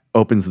 that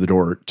opens the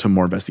door to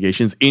more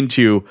investigations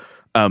into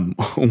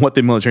what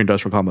the military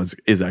industrial complex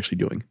is actually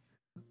doing.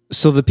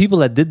 So the people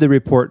that did the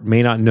report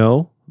may not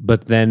know,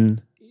 but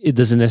then it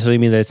doesn't necessarily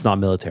mean that it's not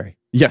military.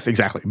 Yes,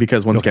 exactly.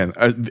 Because once again,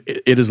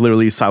 it is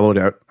literally siloed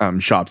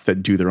out shops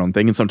that do their own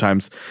thing. And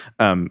sometimes,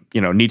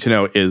 need to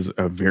know is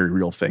a very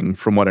real thing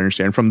from what I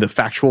understand from the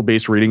factual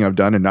based reading I've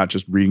done and not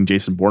just reading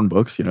Jason Bourne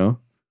books,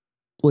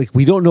 Like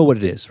we don't know what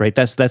it is, right?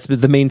 That's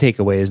the main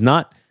takeaway is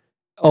not,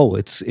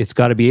 it's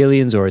got to be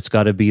aliens or it's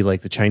got to be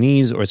like the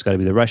Chinese or it's got to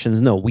be the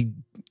Russians. No,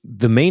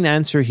 the main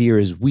answer here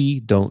is we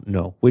don't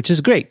know, which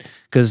is great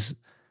because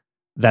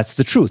that's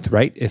the truth,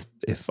 right?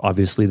 If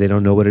obviously they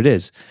don't know what it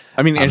is.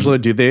 I mean, Angela,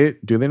 do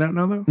they not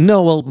know though?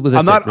 No, well,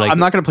 I'm not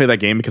going to play that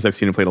game because I've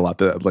seen it played a lot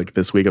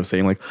this week of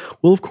saying like,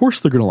 well, of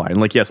course they're going to lie.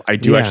 And like, yes, I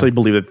do actually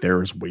believe that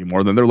there is way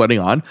more than they're letting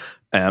on.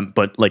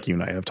 But like you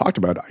and I have talked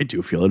about, I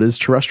do feel it is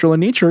terrestrial in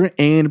nature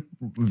and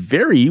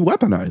very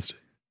weaponized.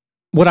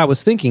 What I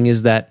was thinking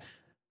is that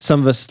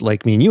some of us,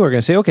 like me and you, are going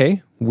to say,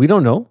 okay, we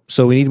don't know.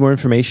 So we need more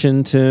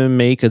information to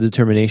make a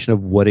determination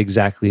of what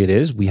exactly it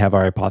is. We have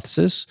our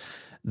hypothesis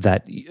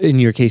that in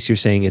your case, you're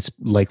saying it's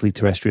likely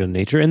terrestrial in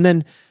nature. And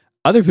then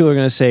other people are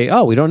going to say,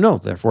 oh, we don't know,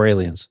 therefore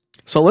aliens.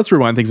 So let's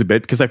rewind things a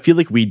bit because I feel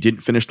like we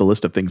didn't finish the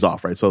list of things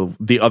off, right? So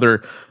the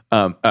other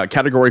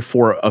category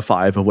 4 of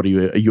 5 of what a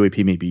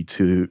UAP may be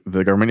to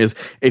the government is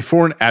a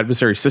foreign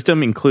adversary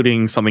system,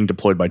 including something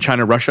deployed by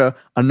China, Russia,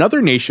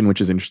 another nation, which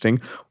is interesting,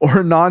 or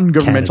a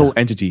non-governmental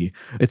entity.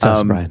 It's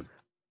us, Brian.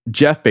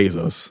 Jeff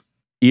Bezos,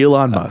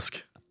 Elon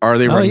Musk. Are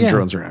they running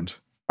drones around?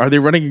 Are they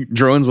running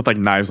drones with like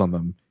knives on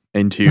them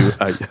into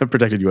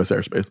protected U.S.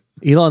 airspace?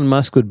 Elon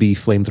Musk would be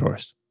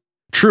flamethrowers.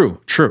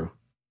 True.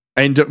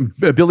 And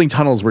building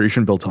tunnels where you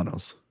shouldn't build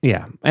tunnels.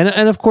 Yeah.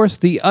 And of course,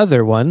 the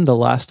other one, the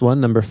last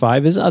one, number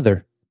 5, is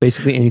other.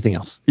 Basically anything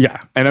else.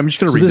 Yeah. And I'm just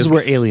going to read this. This is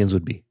where aliens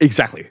would be.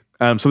 Exactly.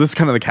 So this is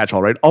kind of the catch-all,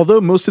 right?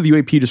 Although most of the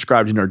UAP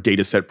described in our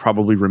data set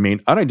probably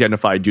remain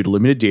unidentified due to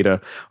limited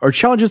data or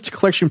challenges to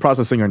collection,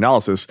 processing, or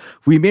analysis,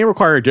 we may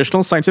require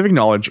additional scientific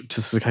knowledge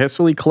to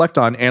successfully collect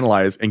on,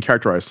 analyze, and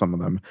characterize some of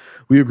them.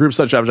 We would group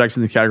such objects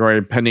in the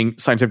category pending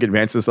scientific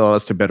advances that allow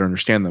us to better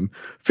understand them.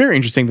 Very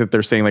interesting that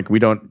they're saying, like, we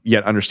don't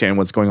yet understand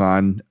what's going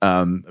on.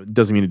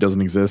 Doesn't mean it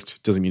doesn't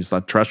exist. Doesn't mean it's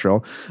not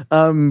terrestrial.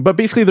 But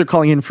basically, they're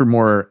calling in for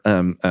more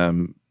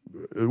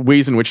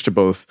ways in which to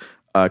both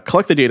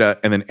collect the data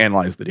and then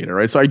analyze the data,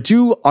 right? So I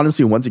do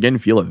honestly, once again,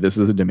 feel that this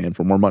is a demand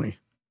for more money.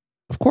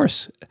 Of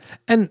course.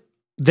 And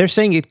they're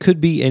saying it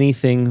could be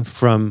anything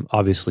from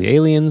obviously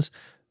aliens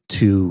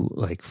to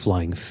like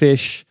flying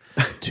fish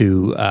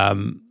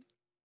to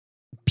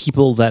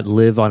people that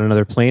live on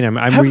another plane. I'm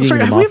reading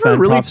the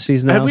Mothman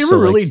prophecies now. Have we ever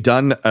really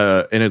done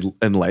an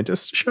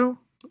Atlantis show?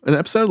 An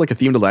episode, like a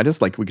themed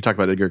Atlantis, like we could talk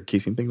about Edgar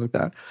Cayce and things like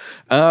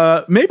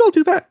that. Maybe I'll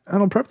do that.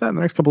 I'll prep that in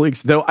the next couple of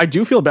weeks. Though I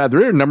do feel bad.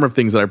 There are a number of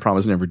things that I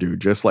promised never do,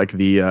 just like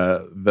the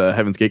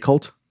Heaven's Gate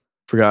cult.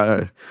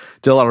 Forgot,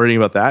 did a lot of reading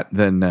about that.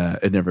 Then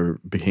it never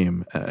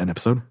became an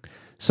episode.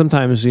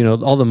 Sometimes,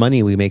 all the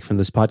money we make from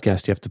this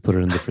podcast, you have to put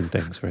it in different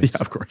things, right? Yeah,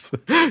 of course.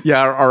 Yeah,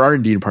 our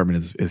R&D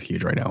department is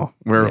huge right now.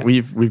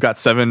 We've got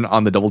 7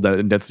 on the double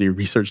density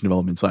research and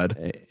development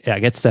side. Yeah,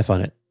 get Steph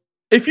on it.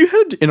 If you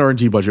had an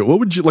R&D budget, what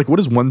would you like? What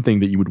is one thing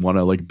that you would want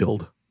to like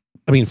build?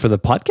 I mean, for the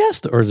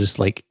podcast or just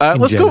like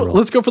let's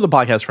go for the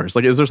podcast first.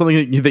 Like, is there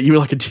something that you would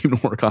like a team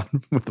to work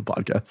on with the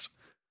podcast?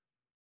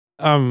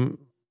 I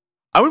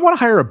would want to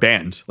hire a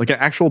band, like an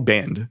actual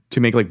band, to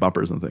make like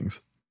bumpers and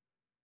things.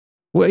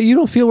 Well, you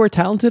don't feel we're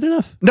talented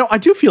enough? No, I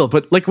do feel,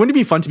 but like, wouldn't it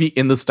be fun to be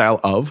in the style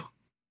of?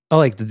 Oh,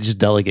 like just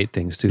delegate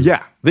things too.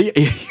 Yeah,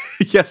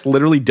 yes,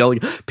 literally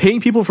delegate,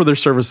 paying people for their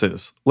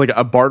services, like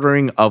a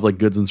bartering of like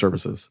goods and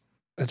services.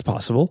 That's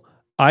possible.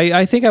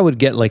 I think I would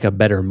get like a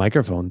better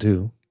microphone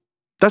too.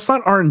 That's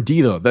not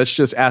R&D though. That's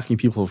just asking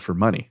people for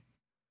money.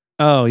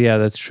 Oh yeah,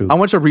 that's true. I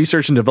want to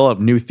research and develop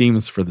new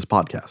themes for this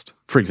podcast.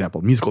 For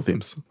example, musical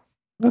themes.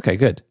 Okay,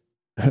 good.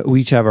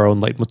 We each have our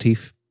own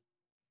leitmotif.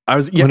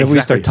 Whenever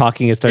we start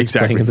talking, it starts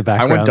playing in the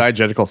background. I want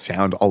diegetical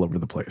sound all over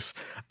the place.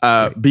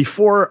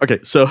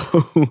 So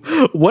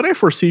what I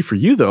foresee for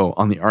you though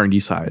on the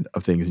R&D side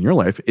of things in your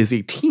life is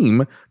a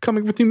team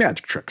coming with new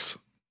magic tricks.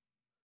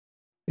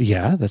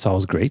 Yeah, that's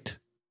always great.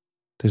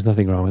 There's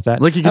nothing wrong with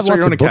that. Like you can start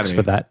your own academy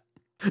for that.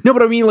 No,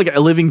 but I mean like a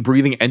living,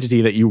 breathing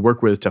entity that you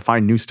work with to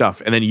find new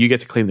stuff, and then you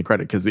get to claim the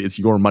credit because it's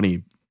your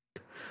money,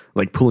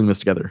 like pulling this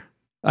together.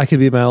 I could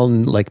be my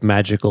own like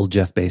magical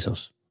Jeff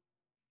Bezos.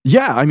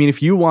 Yeah, I mean,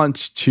 if you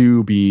want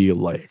to be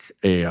like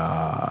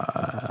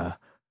a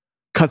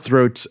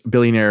cutthroat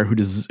billionaire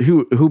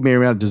who may or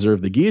may not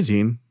deserve the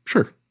guillotine,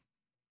 sure.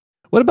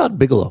 What about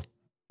Bigelow?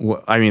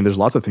 Well, I mean, there's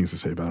lots of things to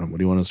say about him. What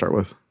do you want to start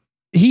with?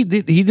 He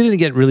didn't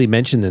get really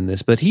mentioned in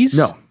this, but he's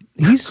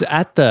he's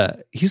at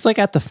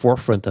the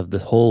forefront of the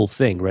whole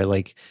thing, right?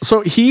 Like,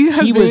 so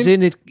he was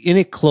in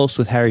it close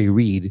with Harry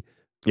Reid,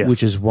 yes.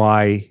 which is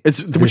why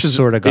which is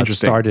sort of got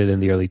started in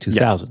the early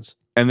 2000s. Yeah.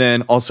 And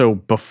then also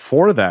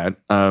before that,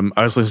 I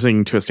was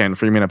listening to a Stan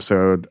Freeman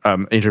episode,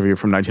 interview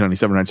from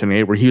 1997,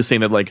 1998, where he was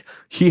saying that like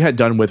he had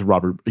done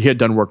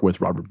work with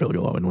Robert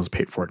Bigelow and was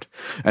paid for it.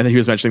 And then he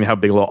was mentioning how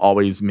Bigelow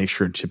always makes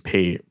sure to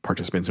pay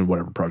participants in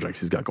whatever projects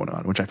he's got going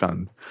on, which I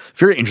found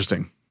very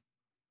interesting.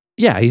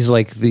 Yeah, he's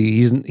like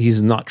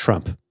he's not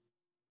Trump.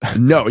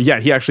 No, yeah,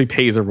 he actually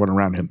pays everyone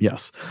around him.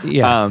 Yes,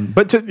 yeah.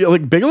 But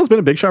like Bigelow's been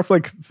a big shot for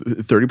like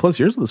 30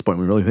 plus years at this point.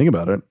 When we really think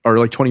about it, or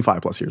like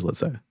 25 plus years, let's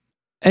say.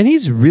 And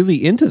he's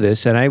really into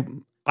this,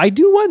 and I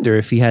do wonder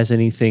if he has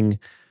anything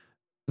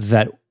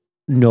that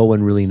no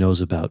one really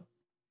knows about.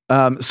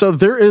 So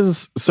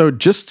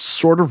just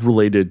sort of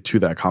related to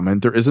that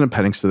comment, there is an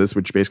appendix to this,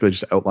 which basically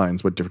just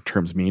outlines what different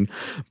terms mean.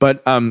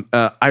 But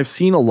I've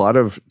seen a lot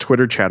of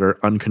Twitter chatter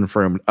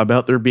unconfirmed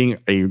about there being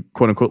a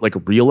quote unquote like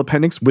real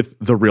appendix with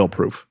the real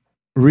proof.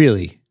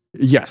 Really?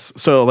 Yes.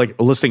 So like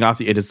listing off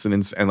the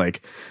incidents and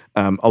like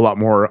a lot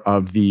more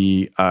of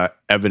the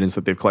evidence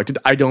that they've collected.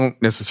 I don't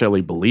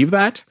necessarily believe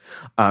that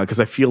because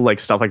I feel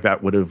like stuff like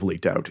that would have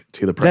leaked out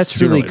to the press.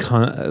 That's really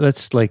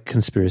that's like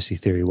conspiracy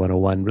theory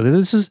 101. Really,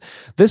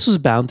 this was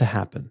bound to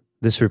happen.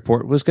 This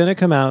report was going to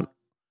come out.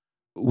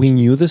 We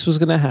knew this was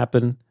going to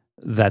happen.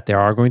 That there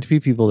are going to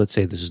be people that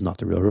say this is not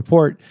the real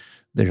report.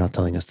 They're not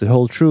telling us the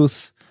whole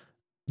truth.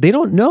 They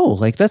don't know.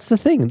 Like that's the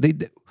thing.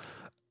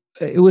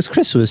 It was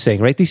Chris who was saying,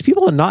 right? These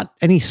people are not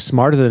any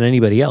smarter than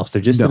anybody else.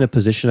 They're just in a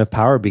position of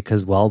power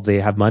because, well,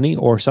 they have money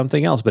or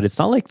something else. But it's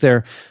not like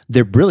they're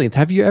brilliant.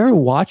 Have you ever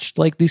watched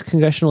like these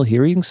congressional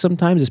hearings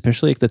sometimes,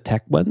 especially like the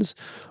tech ones,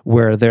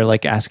 where they're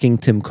like asking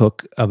Tim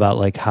Cook about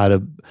like how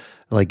to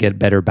like get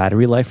better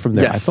battery life from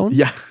their iPhone?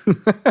 Yeah.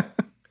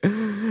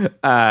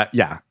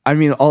 Yeah. I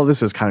mean, all of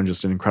this is kind of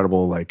just an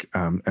incredible like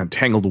a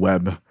tangled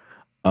web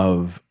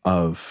of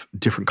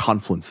different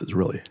confluences,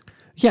 really.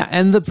 Yeah,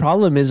 and the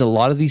problem is a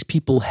lot of these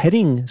people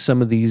heading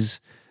some of these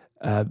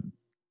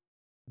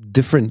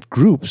different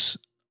groups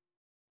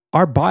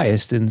are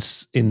biased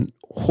in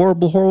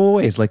horrible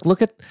ways. Like,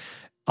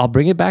 I'll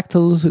bring it back to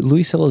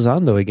Luis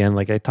Elizondo again.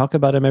 Like, I talk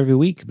about him every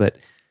week, but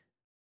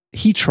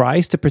he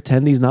tries to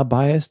pretend he's not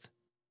biased,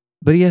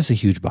 but he has a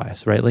huge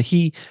bias, right? Like,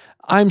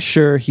 I'm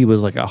sure he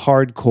was like a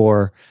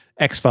hardcore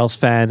X-Files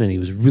fan, and he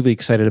was really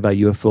excited about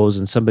UFOs,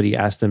 and somebody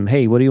asked him,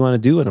 hey, what do you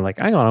want to do? And I'm like,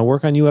 I want to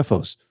work on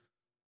UFOs.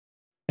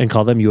 And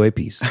call them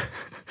UAPs.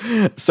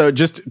 So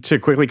just to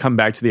quickly come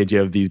back to the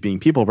idea of these being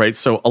people, right?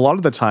 So a lot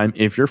of the time,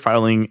 if you're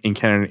filing in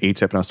Canada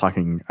ATIP, and I was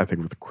talking, I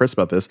think, with Chris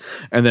about this,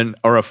 and then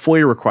or a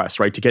FOIA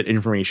request, right, to get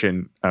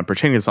information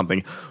pertaining to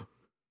something,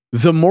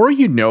 the more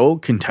you know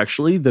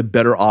contextually, the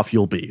better off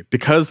you'll be.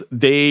 Because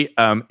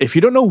if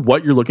you don't know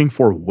what you're looking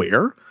for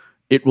where,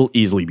 it will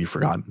easily be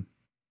forgotten.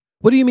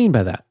 What do you mean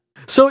by that?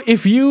 So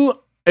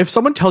if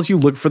someone tells you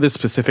look for this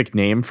specific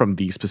name from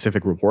these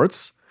specific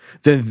reports,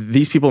 then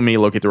these people may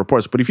locate the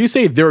reports. But if you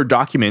say there are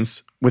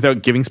documents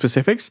without giving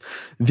specifics,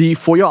 the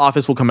FOIA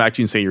office will come back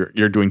to you and say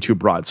you're doing too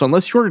broad. So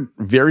unless you're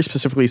very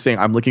specifically saying,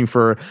 I'm looking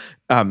for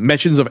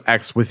mentions of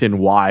X within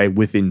Y,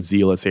 within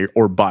Z, let's say,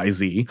 or by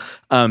Z,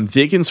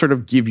 they can sort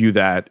of give you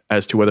that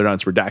as to whether or not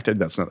it's redacted.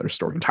 That's another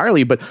story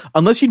entirely. But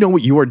unless you know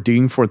what you are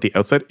digging for at the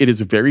outset, it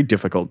is very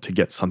difficult to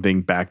get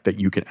something back that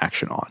you can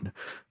action on.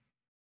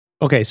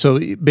 Okay, so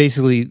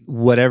basically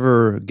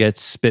whatever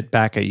gets spit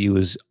back at you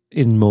is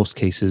in most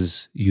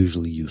cases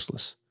usually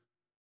useless.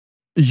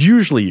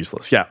 Usually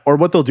useless, yeah. Or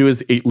what they'll do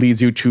is it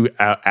leads you to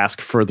ask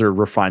further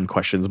refined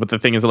questions. But the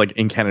thing is that like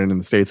in Canada and in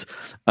the States,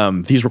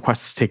 these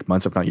requests take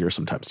months, if not years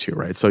sometimes too,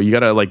 right? So you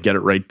got to like get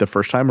it right the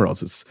first time or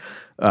else it's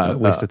a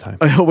waste of time.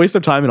 A waste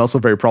of time and also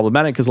very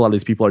problematic because a lot of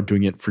these people are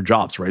doing it for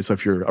jobs, right? So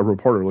if you're a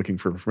reporter looking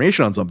for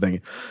information on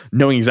something,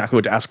 knowing exactly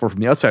what to ask for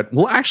from the outset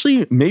will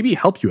actually maybe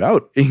help you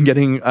out in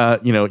getting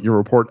your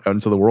report out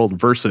into the world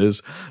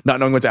versus not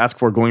knowing what to ask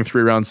for going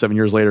 3 rounds 7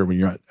 years later when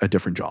you're at a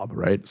different job,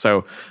 right?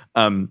 So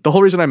the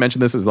whole reason I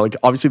mentioned this is like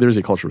obviously there's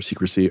a culture of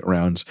secrecy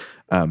around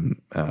a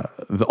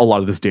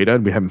lot of this data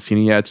and we haven't seen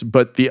it yet,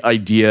 but the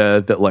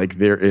idea that like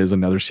there is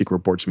another secret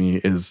report to me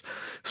is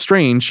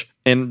strange.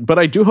 But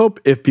I do hope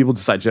if people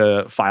decide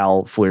to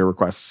file FOIA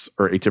requests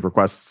or ATIP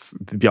requests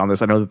beyond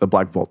this, I know that the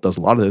Black Vault does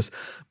a lot of this,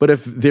 but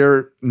if they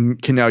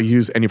can now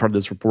use any part of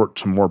this report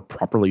to more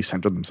properly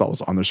center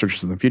themselves on their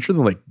searches in the future,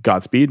 then like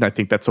Godspeed. And I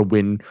think that's a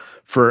win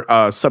for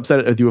a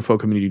subset of the UFO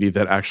community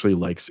that actually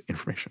likes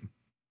information.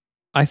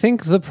 I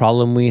think the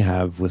problem we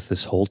have with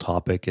this whole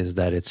topic is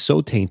that it's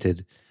so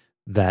tainted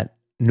that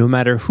no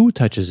matter who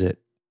touches it,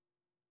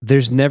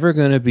 there's never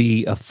going to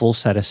be a full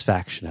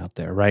satisfaction out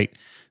there, right?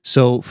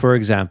 So, for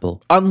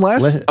example,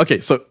 unless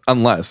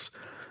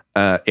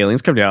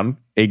aliens come down,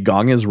 a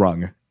gong is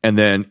rung, and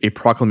then a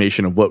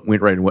proclamation of what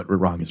went right and what went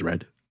wrong is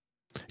read.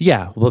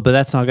 Yeah, well, but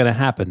that's not going to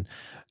happen.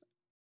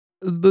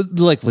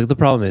 Like the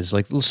problem is,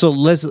 like, so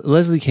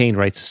Leslie Kean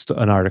writes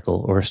an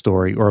article or a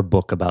story or a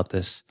book about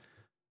this.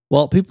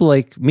 Well, people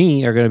like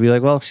me are going to be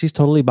like, well, she's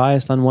totally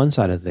biased on one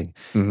side of the thing.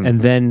 Mm-hmm.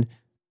 And then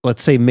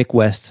let's say Mick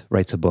West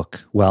writes a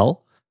book.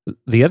 Well,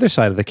 the other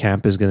side of the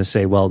camp is going to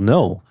say, well,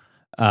 no,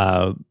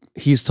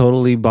 he's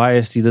totally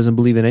biased. He doesn't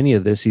believe in any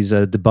of this. He's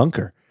a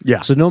debunker.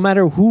 Yeah. So no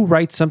matter who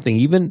writes something,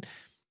 even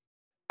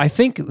I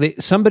think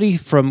somebody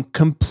from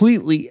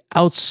completely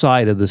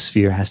outside of the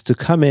sphere has to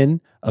come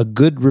in, a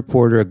good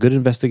reporter, a good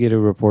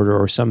investigative reporter,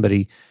 or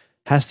somebody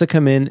has to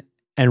come in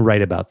and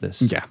write about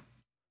this. Yeah.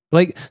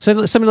 Like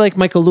somebody like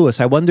Michael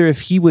Lewis, I wonder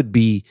if he would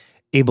be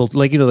able to,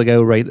 like, the guy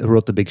who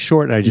wrote The Big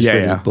Short, and I just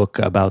read his book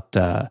about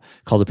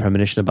called The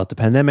Premonition about the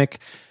pandemic.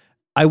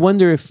 I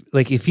wonder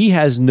if he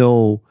has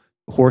no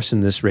horse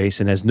in this race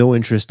and has no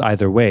interest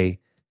either way,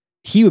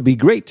 he would be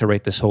great to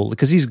write this whole,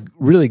 because he's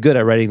really good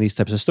at writing these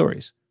types of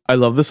stories. I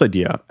love this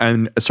idea.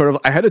 And sort of,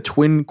 I had a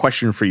twin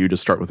question for you to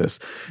start with this.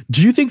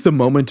 Do you think the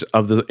moment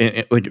of the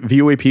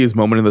UAP's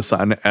moment in the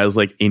sun as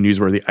like a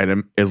newsworthy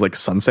item is like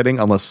sunsetting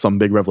unless some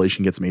big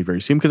revelation gets made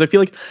very soon? Because I feel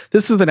like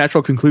this is the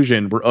natural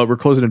conclusion. We're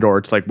closing the door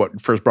to like what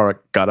first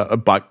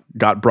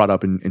got brought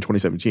up in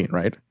 2017,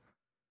 right?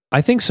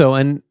 I think so.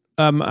 And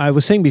I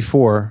was saying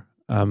before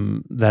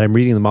that I'm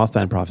reading the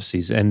Mothman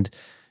Prophecies, and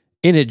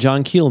in it,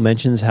 John Keel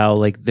mentions how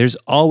like there's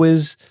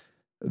always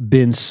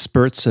been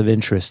spurts of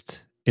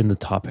interest in the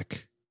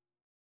topic,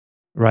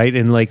 right?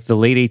 In like the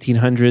late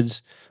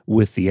 1800s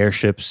with the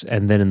airships,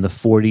 and then in the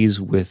 40s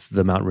with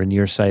the Mount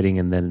Rainier sighting,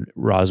 and then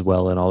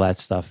Roswell and all that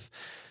stuff.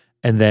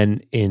 And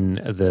then in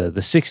the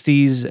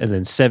 60s and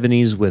then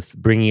 70s with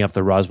bringing up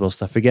the Roswell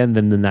stuff again,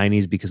 then the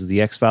 90s because of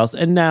the X-Files.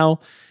 And now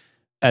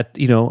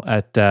in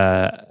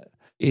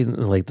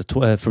like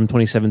from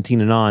 2017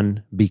 and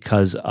on,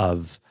 because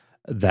of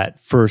that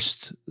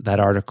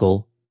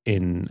article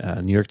in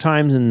New York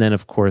Times, and then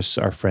of course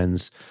our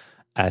friends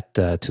at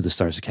To the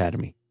Stars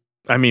Academy.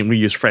 I mean, we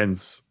use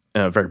friends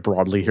very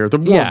broadly here. The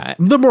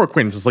more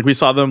acquaintances, like we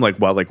saw them like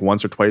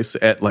once or twice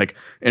at like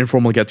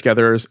informal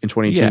get-togethers in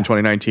 2018,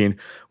 2019.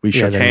 We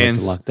shook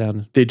hands.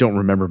 They don't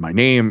remember my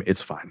name.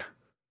 It's fine.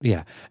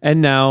 Yeah,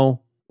 and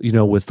now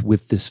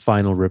with this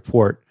final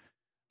report,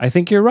 I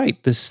think you're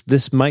right.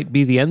 This might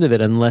be the end of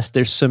it unless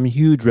there's some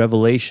huge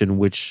revelation,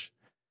 which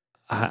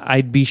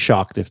I'd be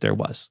shocked if there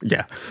was.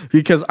 Yeah,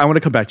 because I want to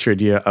come back to your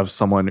idea of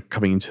someone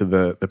coming into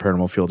the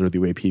paranormal field or the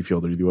UAP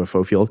field or the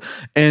UFO field.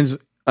 And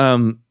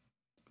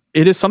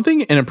it is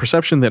something in a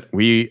perception that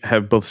we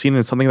have both seen, and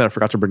it's something that I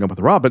forgot to bring up with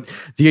Rob, but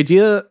the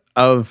idea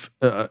of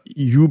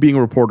you being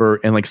a reporter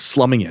and like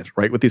slumming it,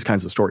 right, with these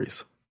kinds of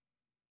stories.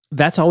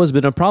 That's always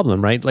been a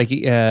problem, right? Like,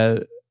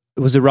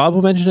 was it Rob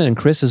who mentioned it, and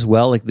Chris as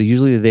well? Like,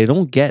 usually they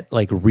don't get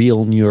like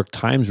real New York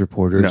Times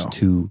reporters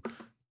to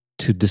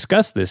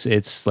discuss this.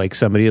 It's like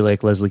somebody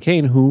like Leslie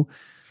Kean, who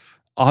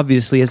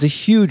obviously has a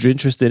huge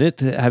interest in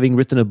it, having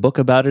written a book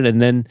about it. And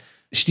then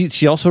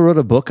she also wrote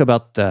a book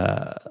about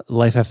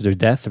life after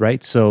death,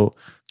 right? So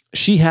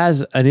she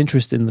has an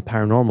interest in the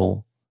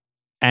paranormal,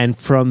 and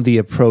from the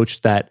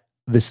approach that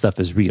this stuff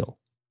is real.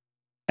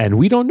 And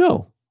we don't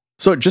know.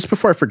 So just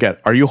before I forget,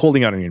 are you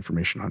holding out any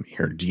information on me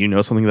here? Do you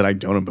know something that I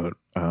don't about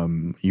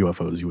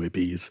UFOs,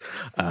 UAPs,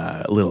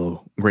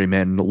 little gray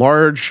men,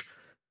 large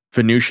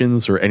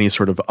Venusians, or any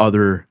sort of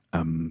other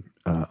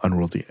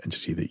unworldly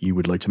entity that you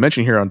would like to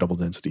mention here on Double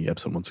Density,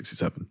 episode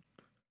 167?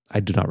 I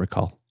do not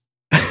recall.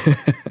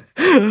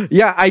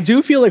 Yeah, I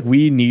do feel like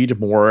we need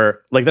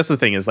more. Like, that's the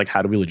thing, is like,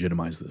 how do we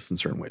legitimize this in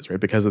certain ways, right?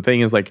 Because the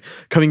thing is, like,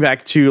 coming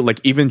back to like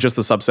even just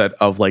the subset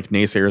of like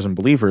naysayers and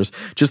believers,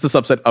 just the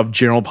subset of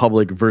general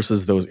public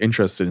versus those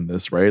interested in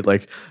this, right?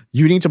 Like,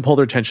 you need to pull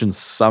their attention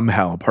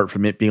somehow, apart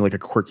from it being like a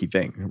quirky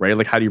thing, right?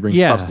 Like, how do you bring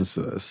substance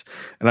to this?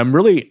 And I'm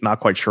really not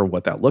quite sure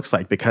what that looks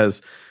like,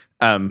 because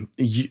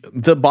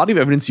the body of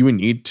evidence you would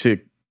need to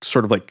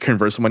sort of like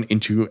convert someone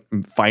into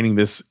finding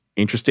this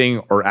interesting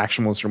or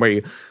actionable in a certain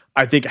way,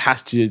 I think it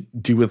has to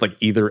do with like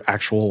either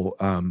actual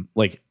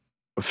like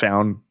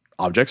found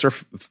objects, or a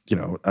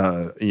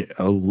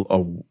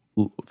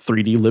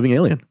 3D living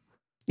alien.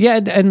 Yeah,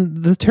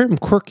 and the term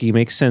quirky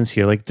makes sense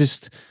here. Like,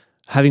 just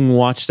having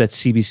watched that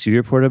CBC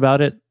report about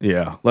it.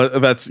 Yeah,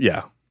 that's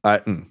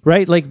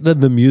right. Like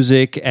the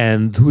music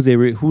and who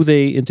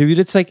they interviewed.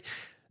 It's like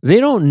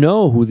they don't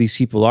know who these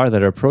people are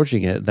that are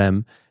approaching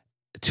them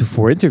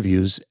for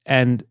interviews,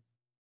 and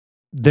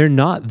they're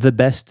not the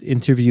best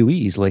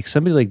interviewees. Like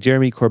somebody like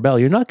Jeremy Corbell,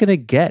 you're not going to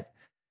get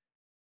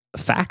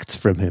facts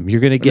from him. You're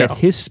going to get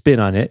his spin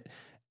on it,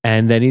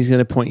 and then he's going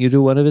to point you to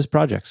one of his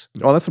projects.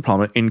 Oh, that's the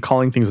problem. In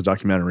calling things a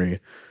documentary,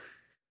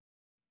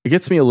 it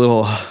gets me a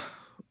little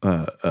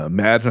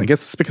mad. And I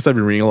guess it's because I've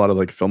been reading a lot of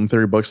like film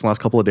theory books in the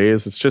last couple of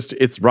days.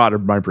 It's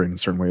rotted my brain in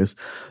certain ways.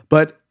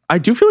 But I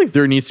do feel like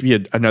there needs to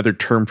be another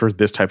term for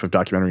this type of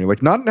documentary.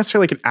 Like, not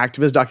necessarily like an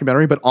activist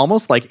documentary, but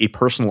almost like a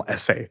personal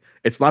essay.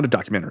 It's not a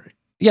documentary.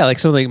 Yeah, like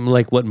something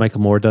like what Michael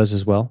Moore does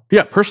as well.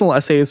 Yeah, personal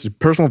essays,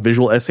 personal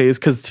visual essays.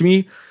 Because to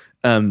me,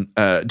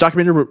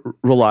 documentary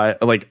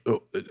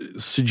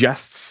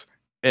suggests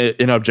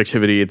an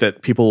objectivity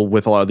that people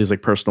with a lot of these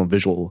like personal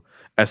visual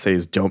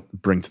essays don't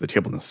bring to the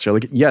table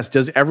necessarily. Like, yes,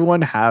 does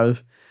everyone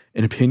have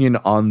an opinion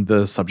on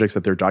the subjects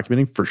that they're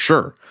documenting? For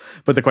sure.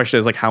 But the question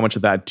is, like, how much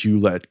of that do you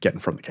let get in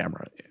front of the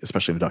camera,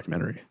 especially in a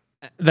documentary?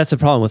 That's a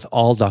problem with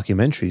all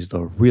documentaries,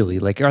 though, really.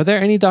 Like, are there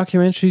any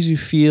documentaries you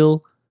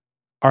feel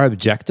are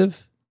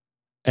objective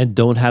and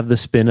don't have the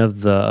spin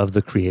of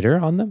the creator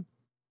on them?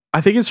 I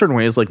think in certain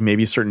ways, like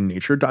maybe certain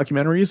nature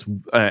documentaries,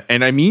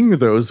 and I mean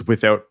those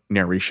without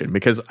narration,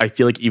 because I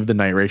feel like even the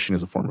narration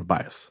is a form of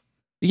bias.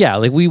 Yeah,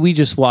 like we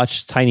just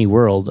watched Tiny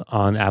World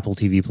on Apple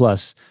TV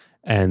Plus,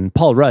 and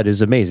Paul Rudd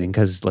is amazing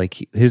because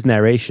like his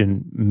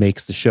narration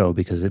makes the show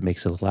because it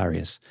makes it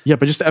hilarious. Yeah,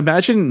 but just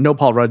imagine no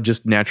Paul Rudd,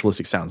 just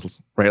naturalistic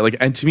sounds, right? Like,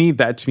 and to me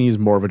is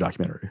more of a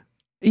documentary.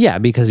 Yeah,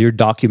 because you're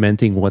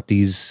documenting what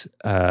these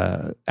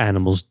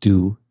animals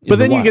do. But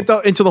then you get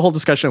into the whole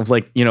discussion of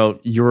like, you know,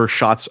 your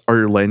shots or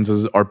your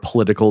lenses are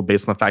political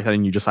based on the fact that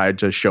you decide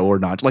to show or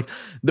not. Like,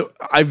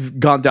 I've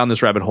gone down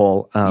this rabbit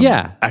hole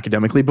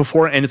academically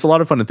before, and it's a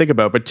lot of fun to think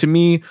about. But to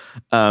me,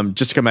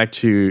 just to come back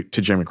to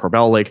Jeremy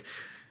Corbell, like,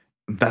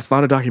 that's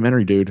not a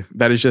documentary, dude.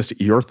 That is just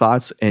your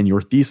thoughts and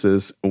your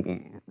thesis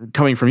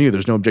coming from you.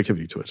 There's no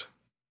objectivity to it.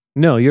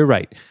 No, you're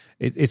right.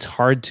 It's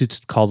hard to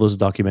call those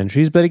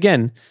documentaries. But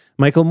again,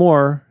 Michael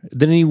Moore,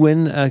 didn't he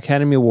win an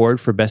Academy Award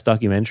for Best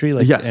Documentary?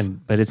 Like, yes.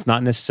 But it's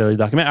not necessarily a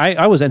documentary.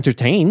 I was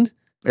entertained.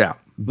 Yeah.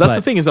 That's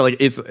the thing is that like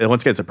it's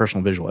once again, it's a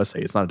personal visual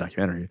essay. It's not a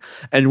documentary.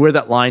 And where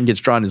that line gets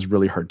drawn is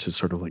really hard to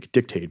sort of like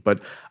dictate.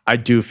 But I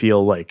do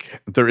feel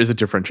like there is a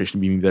differentiation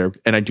being there.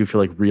 And I do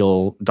feel like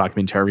real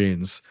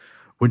documentarians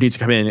would need to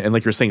come in and,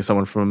 like you're saying,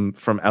 someone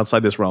from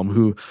outside this realm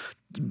who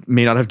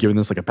may not have given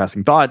this like a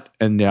passing thought,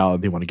 and now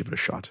they want to give it a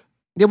shot.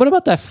 Yeah, what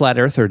about that Flat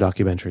Earther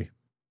documentary?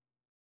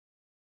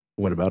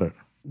 What about it?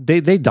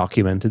 They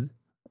documented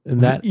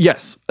that.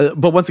 Yes,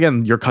 but once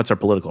again, your cuts are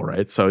political,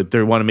 right? So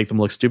they want to make them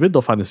look stupid.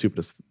 They'll find the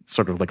stupidest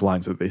sort of like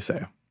lines that they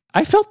say.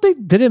 I felt they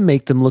didn't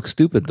make them look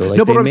stupid though. Like,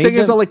 no, but what I'm saying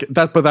is that like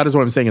that. But that is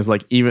what I'm saying is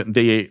like even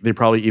they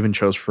probably even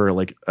chose for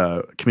like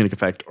comedic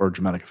effect or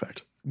dramatic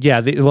effect.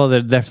 Yeah,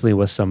 there definitely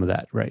was some of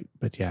that, right?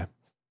 But yeah,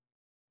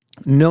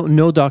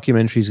 no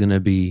documentary is going to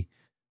be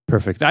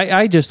perfect.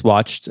 I just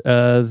watched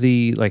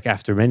the like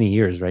after many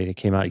years, right? It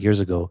came out years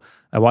ago.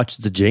 I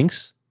watched The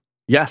Jinx.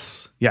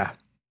 Yes, yeah,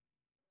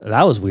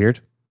 that was weird.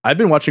 I've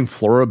been watching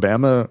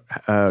Floribama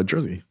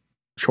Jersey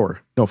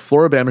Shore. No,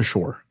 Floribama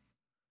Shore.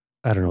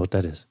 I don't know what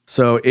that is.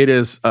 So it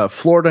is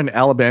Florida and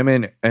Alabama,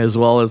 and as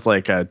well as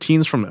like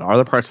teens from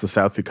other parts of the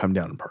South who come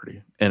down and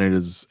party. And it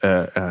is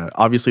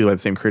obviously by the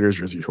same creator as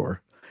Jersey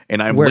Shore.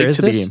 And I'm late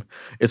to the game.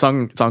 It's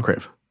on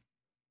Crave.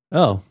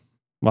 Oh,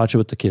 watch it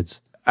with the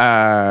kids.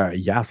 Yeah,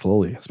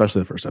 absolutely.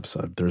 Especially the first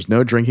episode. There's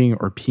no drinking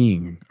or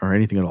peeing or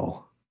anything at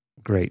all.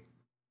 Great.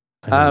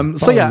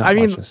 So yeah, I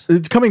mean,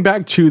 coming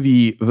back to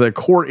the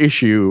core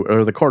issue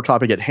or the core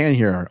topic at hand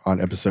here on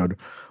episode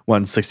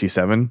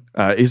 167,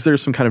 is there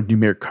some kind of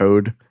numeric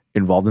code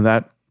involved in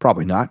that?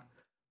 Probably not.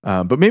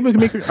 But maybe we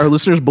can make our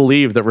listeners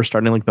believe that we're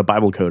starting like the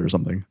Bible code or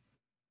something.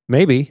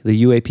 Maybe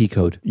the UAP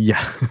code.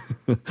 Yeah.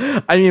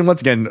 I mean,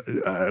 once again,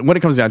 when it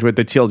comes down to it,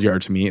 the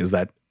TLDR to me is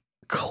that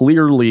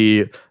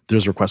clearly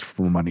there's a request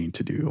for more money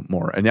to do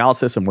more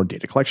analysis and more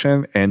data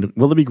collection. And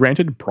will it be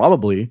granted?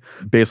 Probably,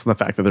 based on the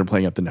fact that they're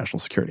playing up the national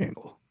security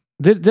angle.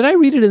 Did I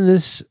read it in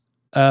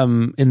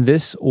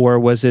this, or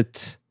was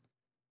it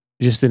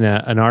just in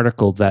an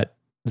article that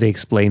they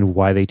explained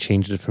why they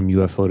changed it from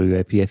UFO to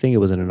UAP? I think it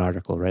was in an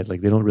article, right?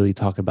 Like they don't really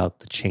talk about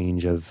the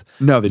change of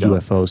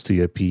UFOs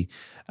to UAP.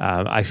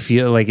 I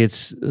feel like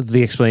it's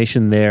the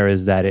explanation there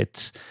is that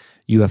it's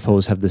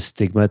UFOs have the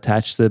stigma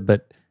attached to it,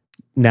 but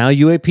now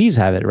UAPs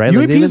have it, right?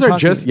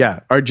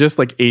 UAPs are just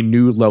like a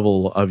new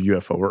level of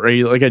UFO or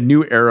like a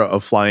new era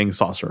of flying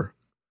saucer.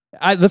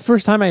 The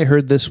first time I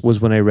heard this was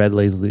when I read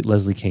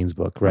Leslie Kane's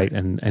book, right?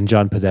 And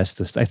John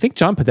Podesta. I think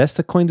John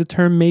Podesta coined the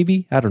term,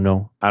 maybe. I don't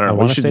know. I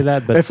want to say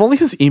that, but if only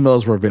his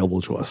emails were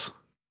available to us.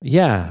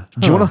 Yeah.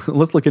 Do you want to?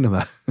 Let's look into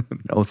that.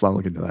 No, let's not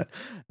look into that.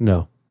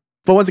 No.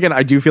 But once again,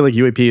 I do feel like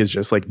UAP is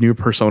just like new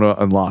persona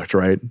unlocked,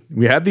 right?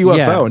 We had the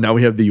UFO, and now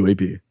we have the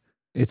UAP.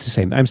 It's the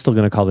same. I'm still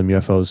going to call them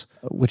UFOs,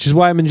 which is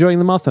why I'm enjoying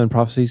the Mothman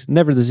prophecies.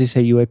 Never does he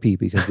say UAP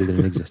because they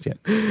didn't exist yet.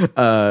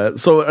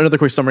 So another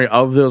quick summary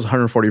of those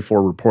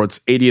 144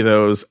 reports, 80 of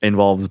those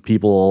involves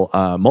people,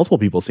 multiple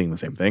people seeing the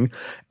same thing.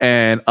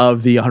 And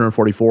of the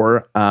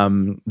 144,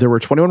 there were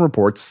 21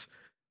 reports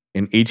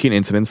in 18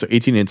 incidents. So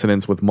 18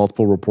 incidents with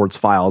multiple reports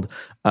filed.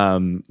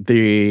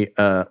 They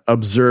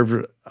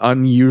observed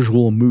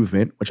unusual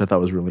movement, which I thought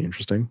was really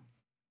interesting.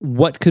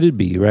 What could it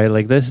be, right?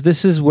 Like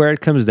this is where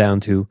it comes down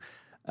to.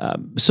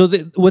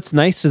 What's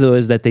nice though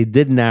is that they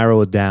did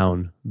narrow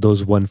down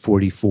those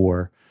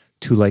 144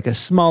 to like a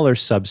smaller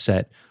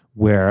subset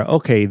where,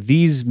 okay,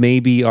 these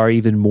maybe are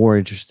even more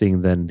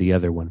interesting than the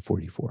other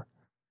 144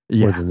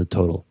 or than the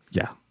total.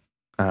 Yeah.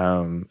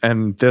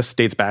 And this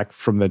dates back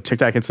from the Tic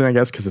Tac incident, I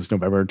guess, because it's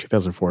November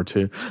 2004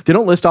 too. They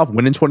don't list off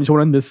when in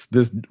 2021 this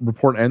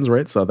report ends,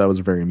 right? So that was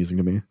very amusing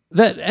to me.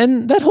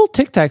 That whole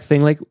Tic Tac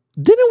thing, like,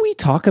 didn't we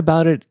talk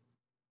about it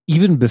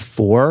even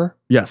before?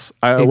 Yes.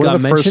 It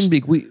got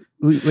mentioned.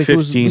 We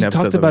 15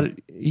 episodes talked about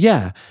it.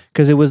 Yeah,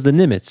 because it was the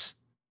Nimitz,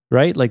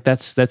 right? Like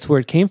that's where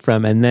it came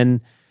from. And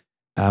then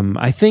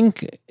I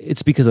think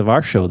it's because of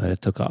our show that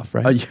it took off,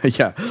 right?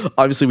 Yeah.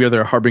 Obviously, we are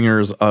the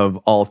harbingers of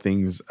all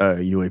things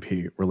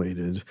UAP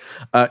related.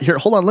 Here,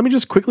 hold on. Let me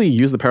just quickly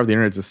use the power of the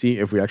internet to see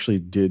if we actually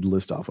did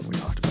list off what we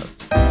talked about.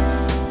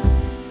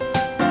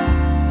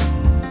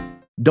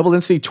 Double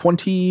Density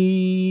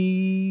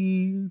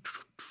 20.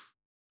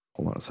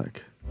 Hold on a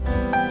sec.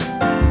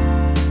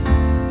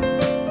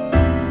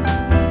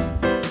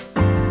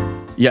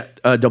 Yeah,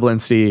 Double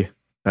Density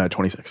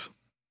 26.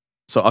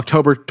 So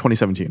October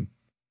 2017.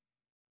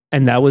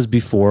 And that was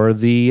before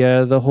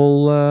the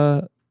whole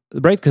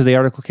right, because the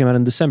article came out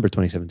in December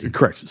 2017.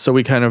 Correct. So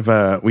we kind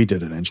of we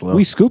did it, Angelo.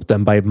 We scooped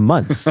them by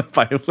months.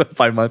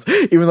 5 months.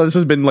 Even though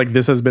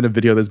this has been a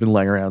video that's been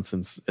laying around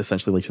since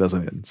essentially like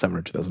 2007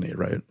 or 2008,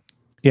 right?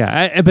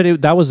 Yeah,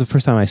 but that was the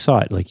first time I saw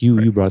it. Like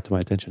you brought it to my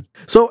attention.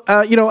 So,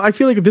 I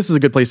feel like this is a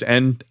good place to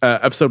end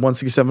episode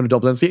 167 of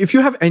Double Density. If you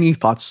have any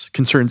thoughts,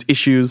 concerns,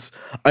 issues,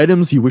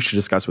 items you wish to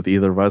discuss with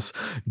either of us,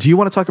 do you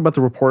want to talk about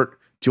the report?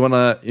 Do you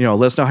want to,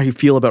 let us know how you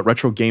feel about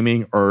retro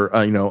gaming or,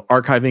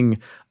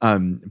 archiving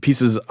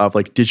pieces of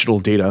like digital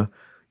data?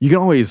 You can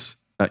always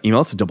email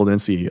us at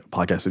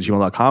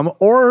doubledensitypodcast@gmail.com,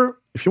 or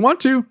if you want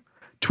to,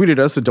 tweet at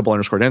us at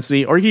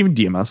double_density, or you can even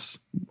DM us.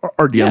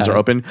 Our DMs are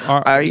open.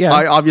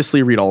 I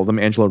obviously read all of them.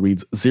 Angela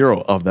reads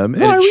 0 of them.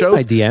 No, and it shows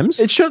my DMs.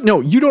 It shows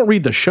no, you don't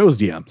read the show's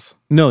DMs.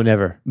 No,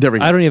 never. There we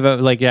go. I don't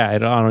even I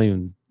don't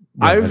even.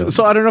 I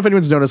don't know if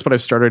anyone's noticed, but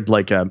I've started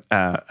like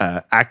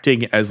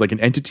acting as like an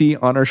entity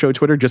on our show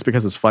Twitter just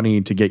because it's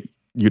funny to get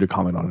you to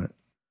comment on it.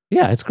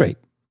 Yeah, it's great.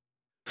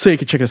 So you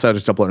can check us out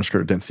at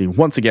double_density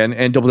once again,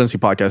 and Double Density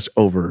Podcast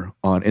over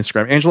on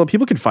Instagram. Angela,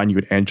 people can find you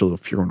at Angela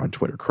Furon on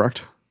Twitter,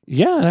 correct?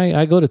 Yeah, and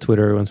I go to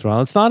Twitter every once in a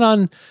while. It's not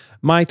on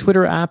my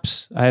Twitter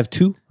apps. I have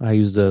 2. I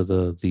use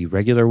the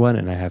regular one,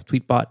 and I have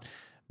Tweetbot.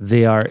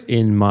 They are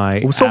in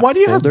my So why do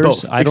you have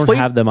both? I don't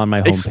have them on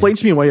my homepage. Explain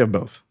to me why you have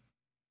both.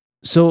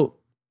 So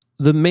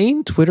the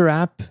main Twitter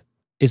app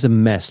is a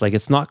mess. Like,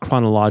 it's not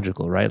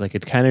chronological, right? Like,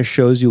 it kind of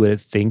shows you what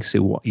it thinks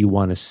you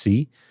want to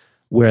see.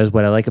 Whereas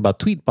what I like about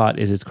Tweetbot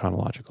is it's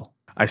chronological.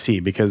 I see,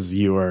 because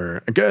you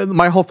are.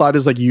 My whole thought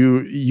is like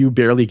you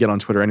barely get on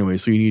Twitter anyway,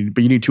 so you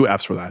need 2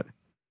 apps for that.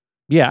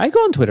 Yeah, I go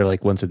on Twitter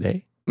like once a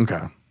day.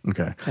 Okay.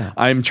 Yeah.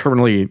 I'm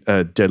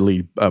terminally,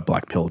 deadly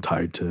black pill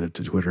tied to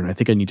Twitter, and I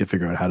think I need to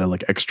figure out how to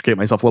like extricate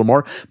myself a little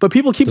more. But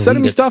people keep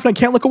sending me stuff, and I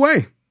can't look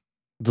away.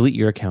 Delete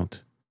your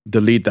account.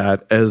 Delete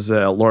that, as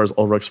Lars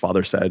Ulrich's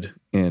father said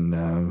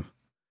in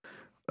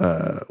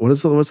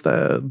what's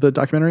the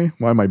documentary?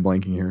 Why am I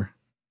blanking here?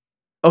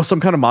 Oh, Some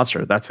Kind of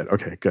Monster. That's it.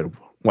 Okay, good.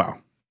 Wow.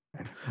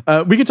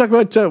 We can talk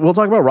about we'll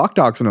talk about Rock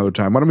Docs another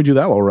time. Why don't we do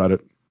that while we're at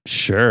it?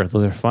 Sure,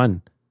 those are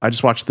fun. I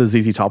just watched the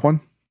ZZ Top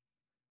one.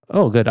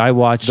 Oh, good. I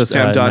watched the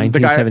Sam Dunn,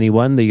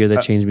 1971, the year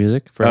that changed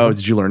music. Forever. Oh,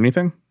 did you learn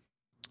anything?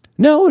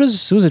 No, it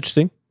was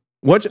interesting.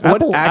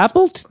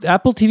 Apple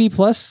TV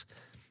Plus?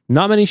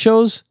 Not many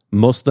shows.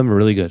 Most of them are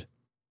really good.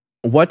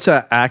 What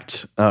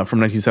act from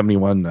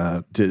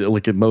 1971 did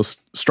like it most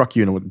struck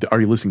you? And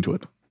are you listening to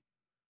it?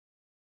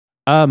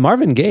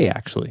 Marvin Gaye,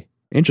 actually.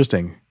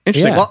 Interesting.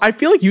 Yeah. Well, I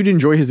feel like you'd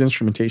enjoy his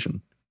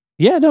instrumentation.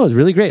 Yeah, no, it's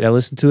really great. I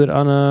listened to it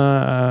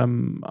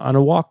on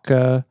a walk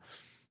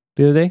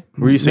the other day.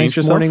 Were you singing to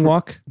yourself? Morning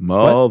walk.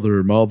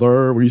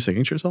 Mother. Were you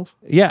singing to yourself?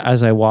 Yeah,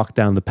 as I walked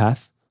down the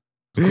path.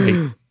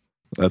 Great.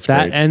 That's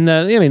great. And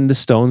the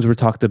Stones were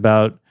talked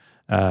about.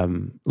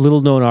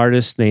 Little known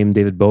artist named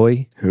David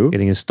Bowie. Who?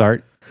 Getting his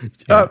start.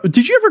 Yeah.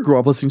 Did you ever grow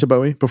up listening to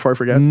Bowie? Before I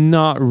forget.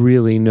 Not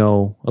really.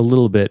 No, a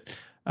little bit.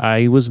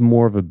 I was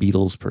more of a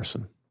Beatles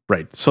person.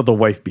 Right. So the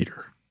wife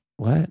beater.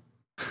 What?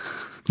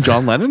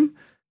 John Lennon?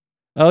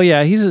 Oh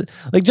yeah, he's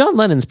like John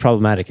Lennon's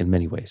problematic in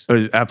many ways.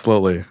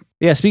 Absolutely.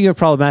 Yeah. Speaking of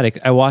problematic,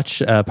 I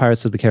watch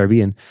Pirates of the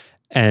Caribbean,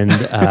 and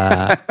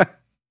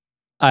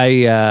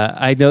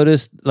I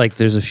noticed like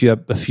there's a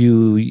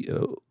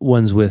few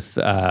ones with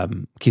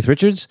Keith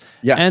Richards.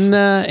 Yes.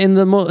 And in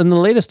the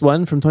latest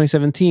one from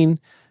 2017,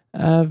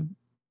 Paul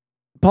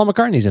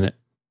McCartney's in it.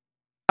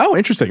 Oh,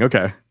 interesting.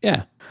 Okay.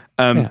 Yeah.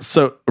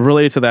 So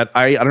related to that,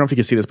 I don't know if you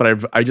can see this,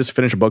 but I just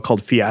finished a book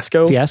called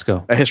Fiasco,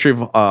 a history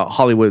of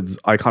Hollywood's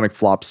iconic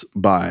flops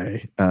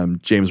by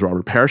James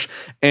Robert Parrish,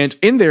 and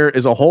in there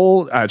is a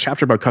whole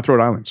chapter about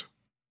Cutthroat Island.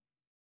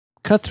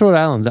 Cutthroat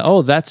Island.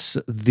 Oh, that's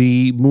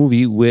the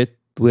movie with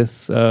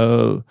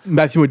Matthew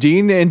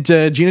Modine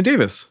and Gina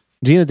Davis.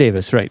 Gina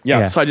Davis, right?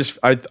 Yeah. So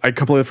I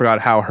completely forgot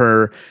how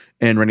her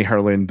and Rennie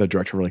Harlin, the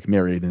director, were like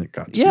married, and it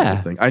got to be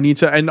a thing. I need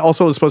to, and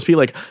also it was supposed to be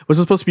like, was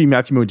it supposed to be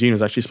Matthew Modine? It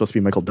was actually supposed to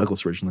be Michael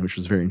Douglas originally, which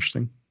was very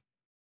interesting.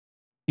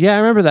 Yeah, I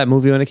remember that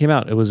movie when it came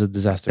out. It was a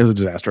disaster. It was a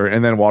disaster,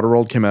 and then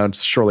Waterworld came out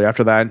shortly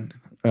after that.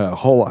 A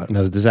whole lot.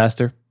 Another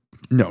disaster.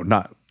 No,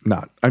 not.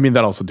 I mean,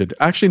 that also did.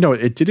 Actually, no,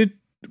 it did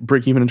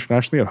break even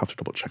internationally. I'll have to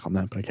double check on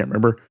that, but I can't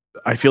remember.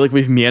 I feel like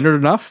we've meandered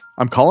enough.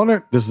 I'm calling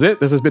it. This is it.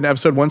 This has been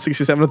episode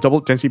 167 of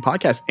Double Density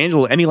Podcast.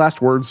 Angela, any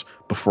last words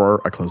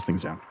before I close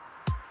things down?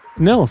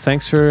 No,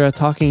 thanks for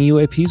talking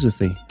UAPs with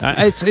me.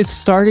 It's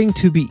starting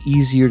to be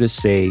easier to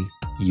say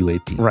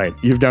UAP. Right.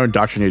 You've now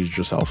indoctrinated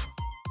yourself.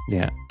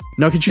 Yeah.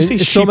 No, could you say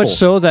It's so much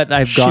so that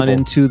I've gone Sheeple.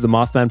 into the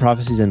Mothman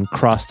prophecies and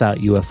crossed out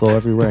UFO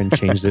everywhere and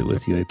changed it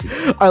with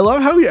UAP. I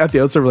love how we at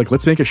the outset we're like,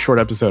 let's make a short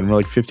episode, and we're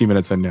like 50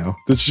 minutes in now.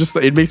 This just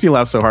it makes me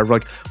laugh so hard. We're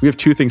like, we have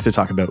 2 things to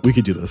talk about. We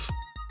could do this.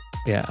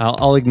 Yeah,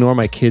 I'll ignore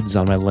my kids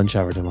on my lunch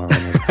hour tomorrow.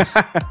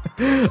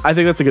 I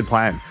think that's a good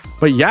plan.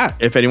 But yeah,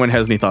 if anyone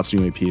has any thoughts on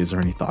UAPs or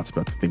any thoughts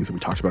about the things that we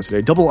talked about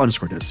today,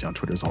 _Disney on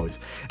Twitter as always.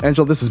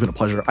 Angela, this has been a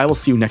pleasure. I will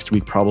see you next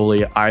week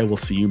probably. I will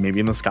see you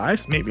maybe in the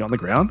skies, maybe on the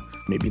ground,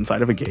 maybe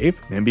inside of a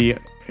cave, maybe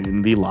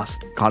in the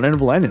lost continent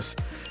of Atlantis.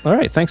 All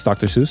right, thanks,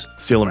 Dr. Seuss.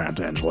 See you around,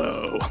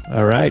 Angelo.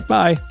 All right,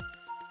 bye.